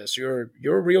floor of this. You're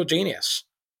a real genius.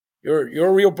 You're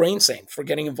a real brain saint for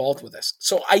getting involved with this.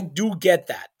 So I do get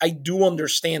that. I do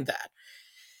understand that.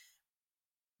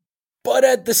 But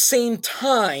at the same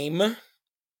time,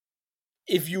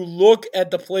 if you look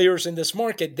at the players in this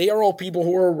market, they are all people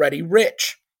who are already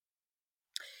rich.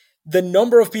 The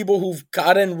number of people who've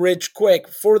gotten rich quick,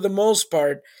 for the most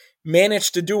part,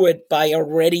 managed to do it by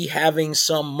already having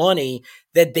some money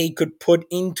that they could put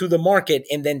into the market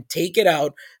and then take it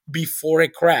out before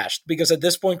it crashed. Because at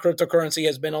this point, cryptocurrency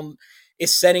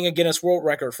is setting a Guinness World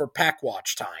Record for pack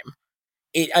watch time.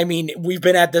 We've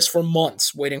been at this for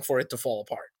months waiting for it to fall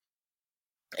apart.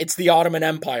 It's the Ottoman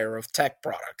Empire of tech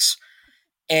products.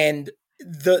 And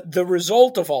the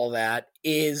result of all that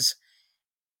is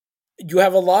you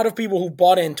have a lot of people who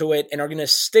bought into it and are going to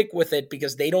stick with it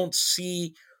because they don't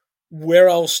see where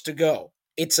else to go.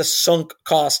 It's a sunk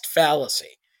cost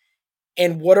fallacy.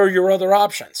 And what are your other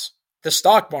options? The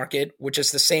stock market, which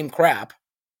is the same crap.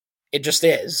 It just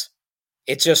is.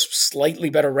 It's just slightly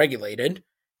better regulated.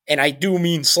 And I do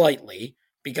mean slightly,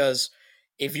 because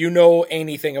if you know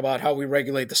anything about how we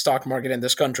regulate the stock market in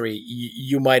this country,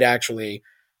 you might actually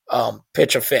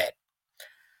pitch a fit.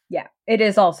 Yeah, it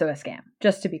is also a scam,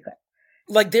 just to be clear.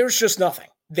 Like, there's just nothing.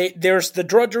 There's the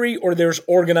drudgery, or there's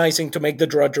organizing to make the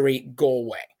drudgery go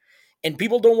away. And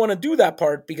people don't want to do that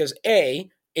part because, A,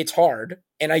 it's hard,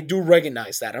 and I do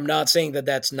recognize that. I'm not saying that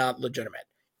that's not legitimate.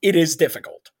 It is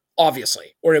difficult,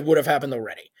 obviously, or it would have happened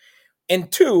already.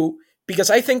 And 2, because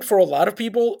I think for a lot of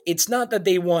people, it's not that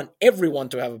they want everyone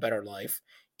to have a better life.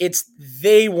 It's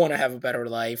they want to have a better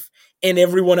life and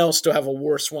everyone else to have a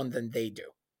worse one than they do.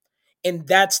 And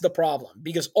that's the problem,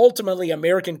 because ultimately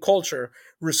American culture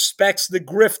respects the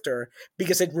grifter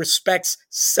because it respects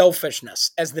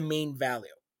selfishness as the main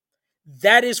value.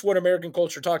 That is what American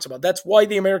culture talks about. That's why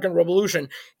the American Revolution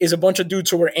is a bunch of dudes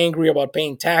who were angry about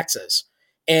paying taxes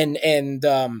and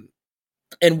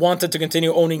wanted to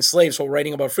continue owning slaves while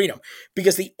writing about freedom.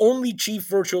 Because the only chief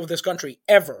virtue of this country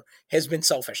ever has been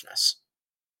selfishness.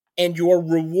 And you are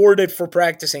rewarded for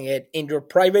practicing it in your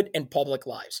private and public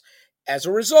lives. As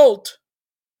a result,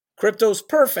 crypto's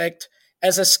perfect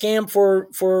as a scam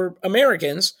for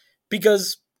Americans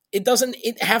because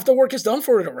half the work is done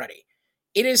for it already.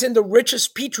 It is in the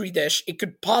richest petri dish it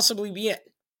could possibly be in.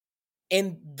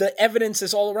 And the evidence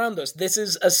is all around us. This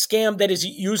is a scam that is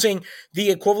using the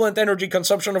equivalent energy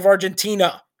consumption of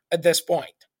Argentina at this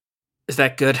point. Is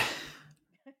that good?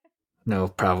 No,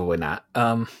 probably not.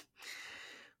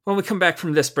 When we come back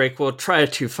from this break, we'll try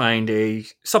to find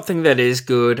something that is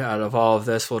good out of all of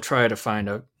this. We'll try to find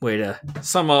a way to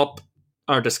sum up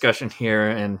our discussion here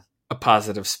in a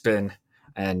positive spin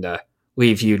and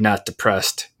leave you not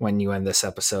depressed when you end this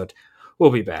episode.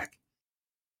 We'll be back.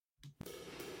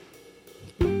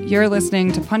 You're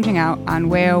listening to Punching Out on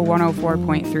WAYO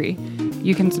 104.3.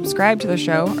 You can subscribe to the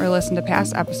show or listen to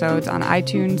past episodes on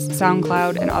iTunes,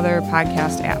 SoundCloud, and other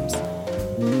podcast apps.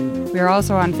 We are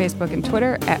also on Facebook and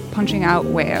Twitter at Punching Out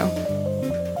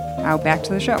WAYO. Now back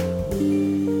to the show.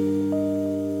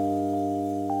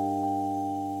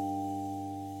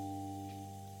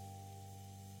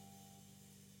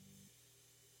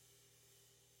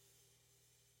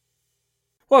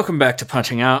 Welcome back to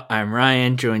Punching Out. I'm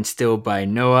Ryan, joined still by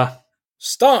Noah.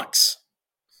 Stonks.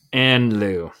 And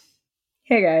Lou.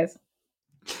 Hey, guys.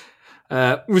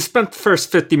 We spent the first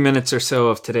 50 minutes or so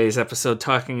of today's episode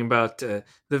talking about the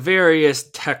various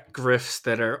tech grifts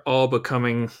that are all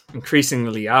becoming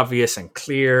increasingly obvious and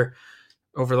clear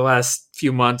over the last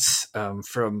few months,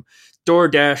 from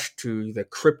DoorDash to the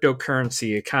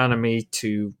cryptocurrency economy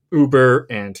to Uber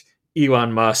and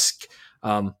Elon Musk.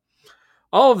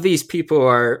 All of these people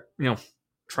are,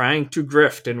 trying to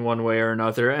grift in one way or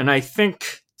another. And I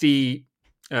think the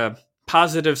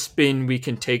positive spin we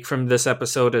can take from this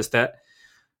episode is that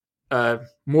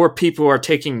more people are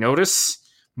taking notice.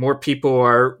 More people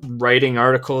are writing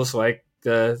articles like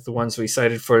the ones we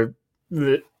cited for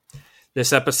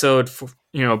this episode,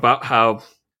 about how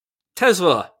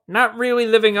Tesla not really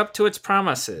living up to its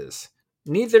promises.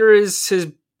 Neither is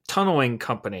his tunneling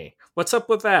company. What's up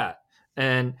with that?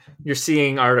 And you're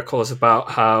seeing articles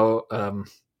about how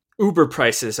Uber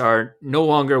prices are no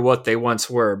longer what they once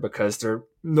were because they're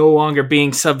no longer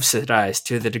being subsidized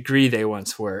to the degree they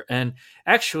once were. And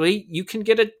actually, you can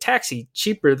get a taxi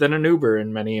cheaper than an Uber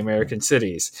in many American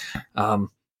cities.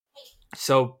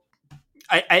 So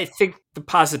I think the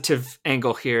positive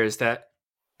angle here is that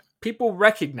people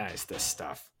recognize this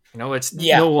stuff. It's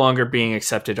no longer being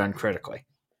accepted uncritically.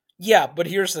 Yeah, but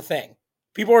here's the thing.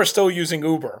 People are still using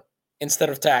Uber instead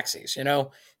of taxis,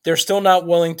 They're still not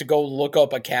willing to go look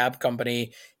up a cab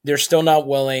company. They're still not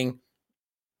willing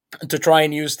to try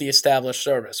and use the established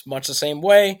service. Much the same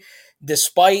way,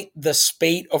 despite the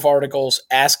spate of articles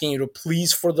asking you to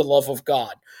please, for the love of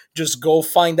God, just go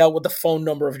find out what the phone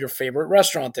number of your favorite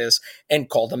restaurant is and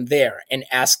call them there and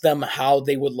ask them how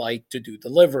they would like to do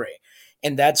delivery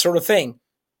and that sort of thing.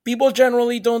 People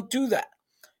generally don't do that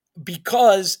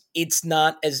because it's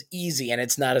not as easy and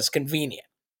it's not as convenient.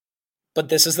 But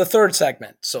this is the third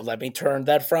segment, so let me turn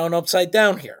that frown upside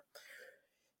down here.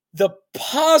 The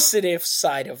positive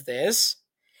side of this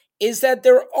is that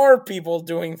there are people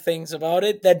doing things about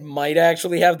it that might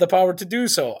actually have the power to do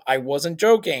so. I wasn't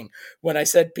joking when I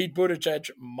said Pete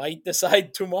Buttigieg might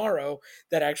decide tomorrow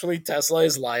that actually Tesla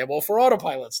is liable for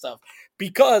autopilot stuff,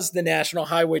 because the National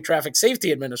Highway Traffic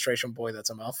Safety Administration, boy,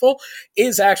 that's a mouthful,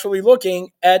 is actually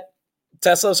looking at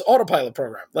Tesla's autopilot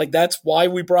program. Like, that's why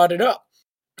we brought it up.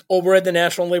 Over at the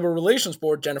National Labor Relations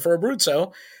Board, Jennifer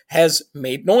Abruzzo has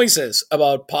made noises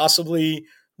about possibly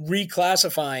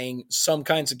reclassifying some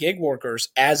kinds of gig workers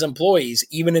as employees,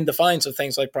 even in defiance of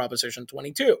things like Proposition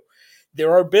 22.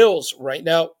 There are bills right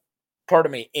now,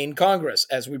 in Congress,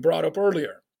 as we brought up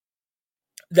earlier,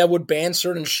 that would ban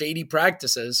certain shady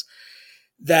practices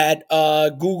that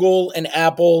Google and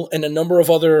Apple and a number of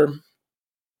other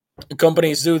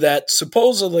companies do that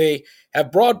supposedly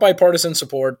have broad bipartisan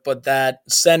support, but that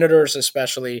senators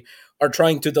especially are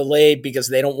trying to delay because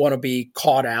they don't want to be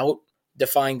caught out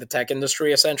defying the tech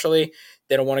industry, essentially.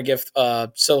 They don't want to give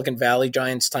Silicon Valley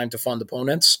giants time to fund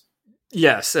opponents.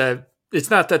 Yes. It's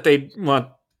not that they want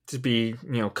to be,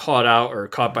 caught out or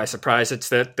caught by surprise. It's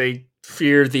that they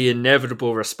fear the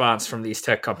inevitable response from these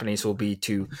tech companies will be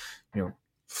to,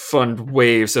 fund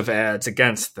waves of ads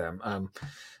against them.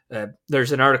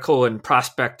 There's an article in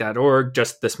prospect.org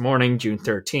just this morning, June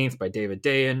 13th, by David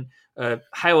Dayen,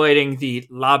 highlighting the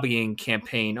lobbying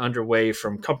campaign underway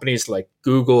from companies like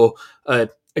Google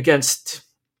against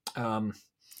a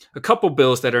couple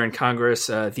bills that are in Congress,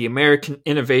 the American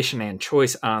Innovation and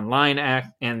Choice Online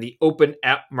Act and the Open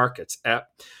App Markets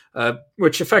Act,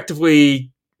 which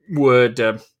effectively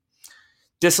would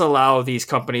disallow these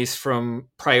companies from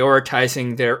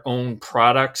prioritizing their own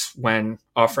products when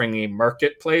offering a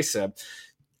marketplace.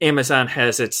 Amazon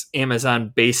has its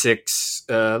Amazon Basics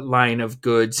line of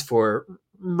goods for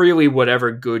really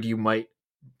whatever good you might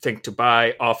think to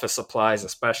buy, office supplies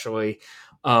especially.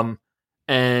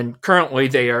 And currently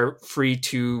they are free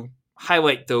to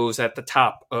highlight those at the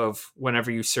top of whenever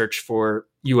you search for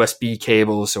USB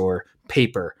cables or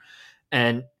paper.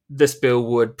 And this bill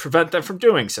would prevent them from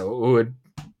doing so. It would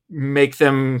make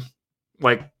them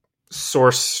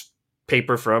source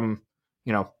paper from,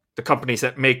 the companies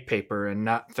that make paper and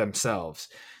not themselves.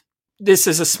 This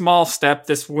is a small step.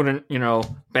 This wouldn't,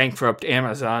 bankrupt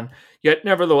Amazon. Yet,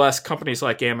 nevertheless, companies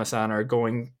like Amazon are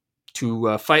going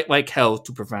to fight like hell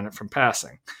to prevent it from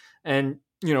passing. And,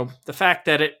 the fact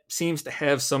that it seems to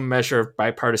have some measure of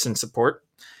bipartisan support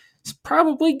is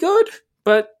probably good,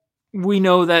 but we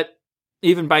know that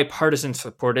even bipartisan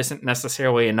support isn't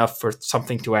necessarily enough for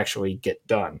something to actually get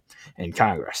done in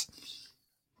Congress.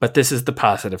 But this is the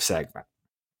positive segment.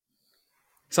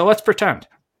 So let's pretend.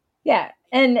 Yeah.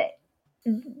 And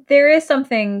there is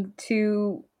something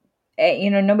to,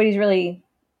 nobody's really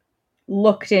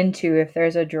looked into if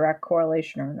there's a direct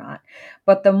correlation or not.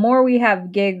 But the more we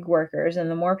have gig workers and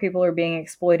the more people are being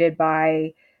exploited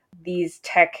by these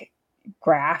tech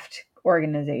graft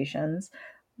organizations,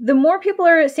 the more people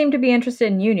seem to be interested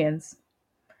in unions.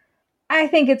 I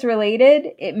think it's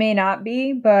related. It may not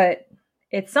be, but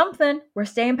it's something. We're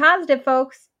staying positive,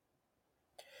 folks.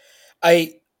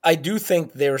 I do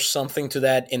think there's something to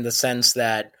that in the sense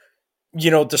that,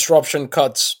 disruption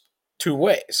cuts two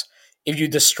ways. If you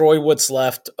destroy what's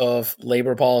left of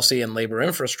labor policy and labor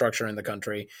infrastructure in the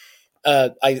country,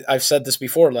 I've said this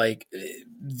before,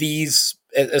 these,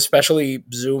 especially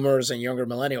Zoomers and younger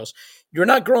millennials, you're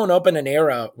not growing up in an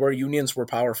era where unions were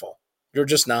powerful. You're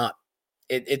just not.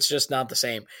 It's just not the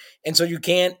same. And so you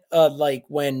can't,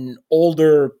 when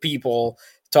older people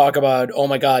talk about, oh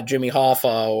my God, Jimmy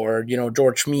Hoffa or,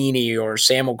 George Meany or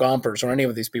Samuel Gompers or any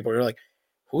of these people, you're like,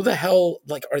 who the hell,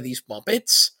 are these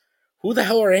Muppets? Who the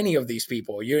hell are any of these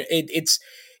people?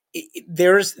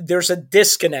 There's a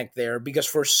disconnect there because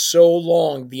for so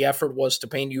long the effort was to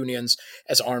paint unions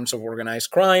as arms of organized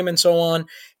crime and so on.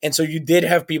 And so you did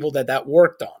have people that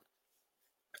worked on.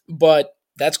 But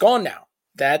that's gone now.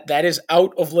 That is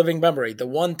out of living memory. The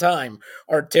one time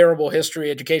our terrible history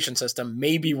education system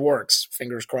maybe works,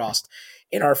 fingers crossed,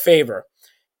 in our favor.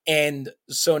 And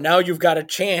so now you've got a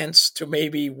chance to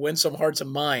maybe win some hearts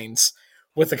and minds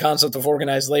with the concept of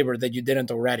organized labor that you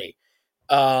didn't already.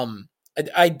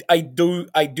 I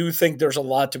do think there's a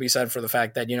lot to be said for the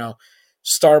fact that,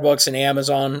 Starbucks and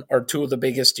Amazon are two of the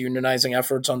biggest unionizing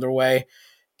efforts underway.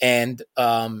 And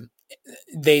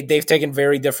they've taken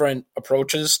very different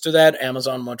approaches to that.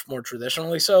 Amazon much more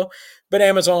traditionally so, but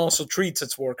Amazon also treats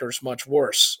its workers much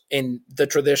worse in the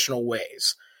traditional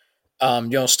ways.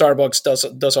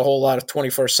 Starbucks does a whole lot of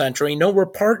 21st century. No, we're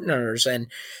partners,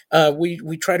 and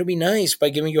we try to be nice by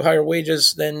giving you higher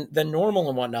wages than normal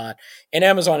and whatnot. And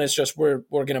Amazon is just we're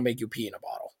going to make you pee in a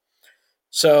bottle.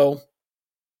 So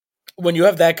when you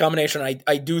have that combination,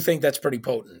 I do think that's pretty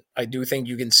potent. I do think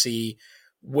you can see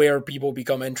where people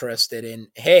become interested in,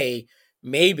 hey,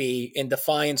 maybe in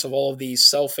defiance of all of these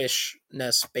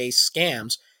selfishness-based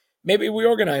scams, maybe we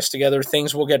organize together,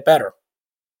 things will get better.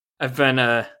 I've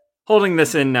been holding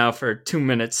this in now for 2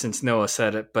 minutes since Noah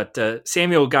said it, but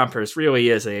Samuel Gompers really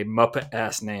is a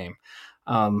Muppet-ass name.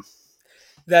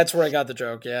 That's where I got the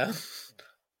joke, yeah.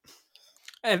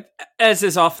 As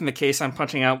is often the case on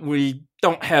Punching Out, we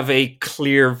don't have a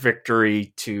clear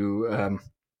victory to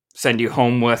send you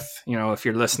home with, if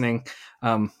you're listening.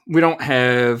 We don't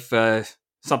have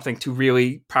something to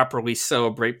really properly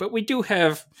celebrate, but we do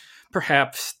have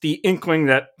perhaps the inkling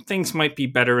that things might be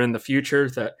better in the future,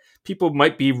 that people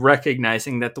might be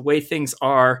recognizing that the way things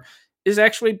are is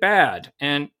actually bad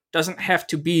and doesn't have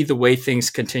to be the way things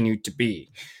continue to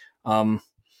be.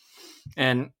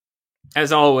 And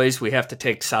as always, we have to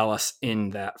take solace in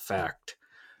that fact.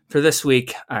 For this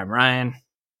week, I'm Ryan.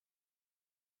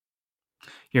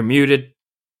 You're muted.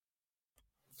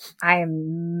 I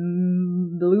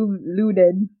am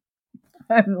looted.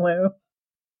 I'm Lou.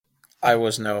 I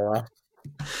was Noah.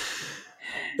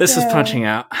 This is Punching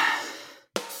Out.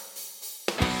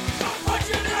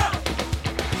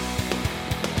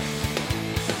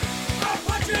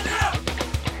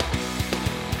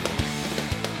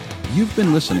 You've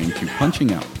been listening to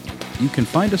Punching Out. You can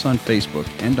find us on Facebook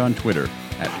and on Twitter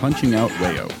at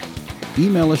PunchingOutWayo.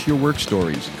 Email us your work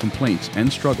stories, complaints,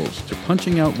 and struggles to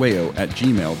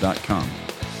punchingoutwayo@gmail.com.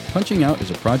 Punching Out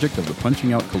is a project of the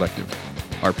Punching Out Collective.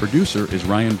 Our producer is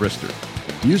Ryan Brister.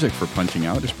 Music for Punching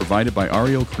Out is provided by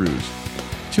Ariel Cruz.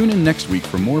 Tune in next week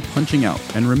for more Punching Out,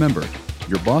 and remember,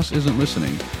 your boss isn't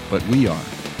listening, but we are.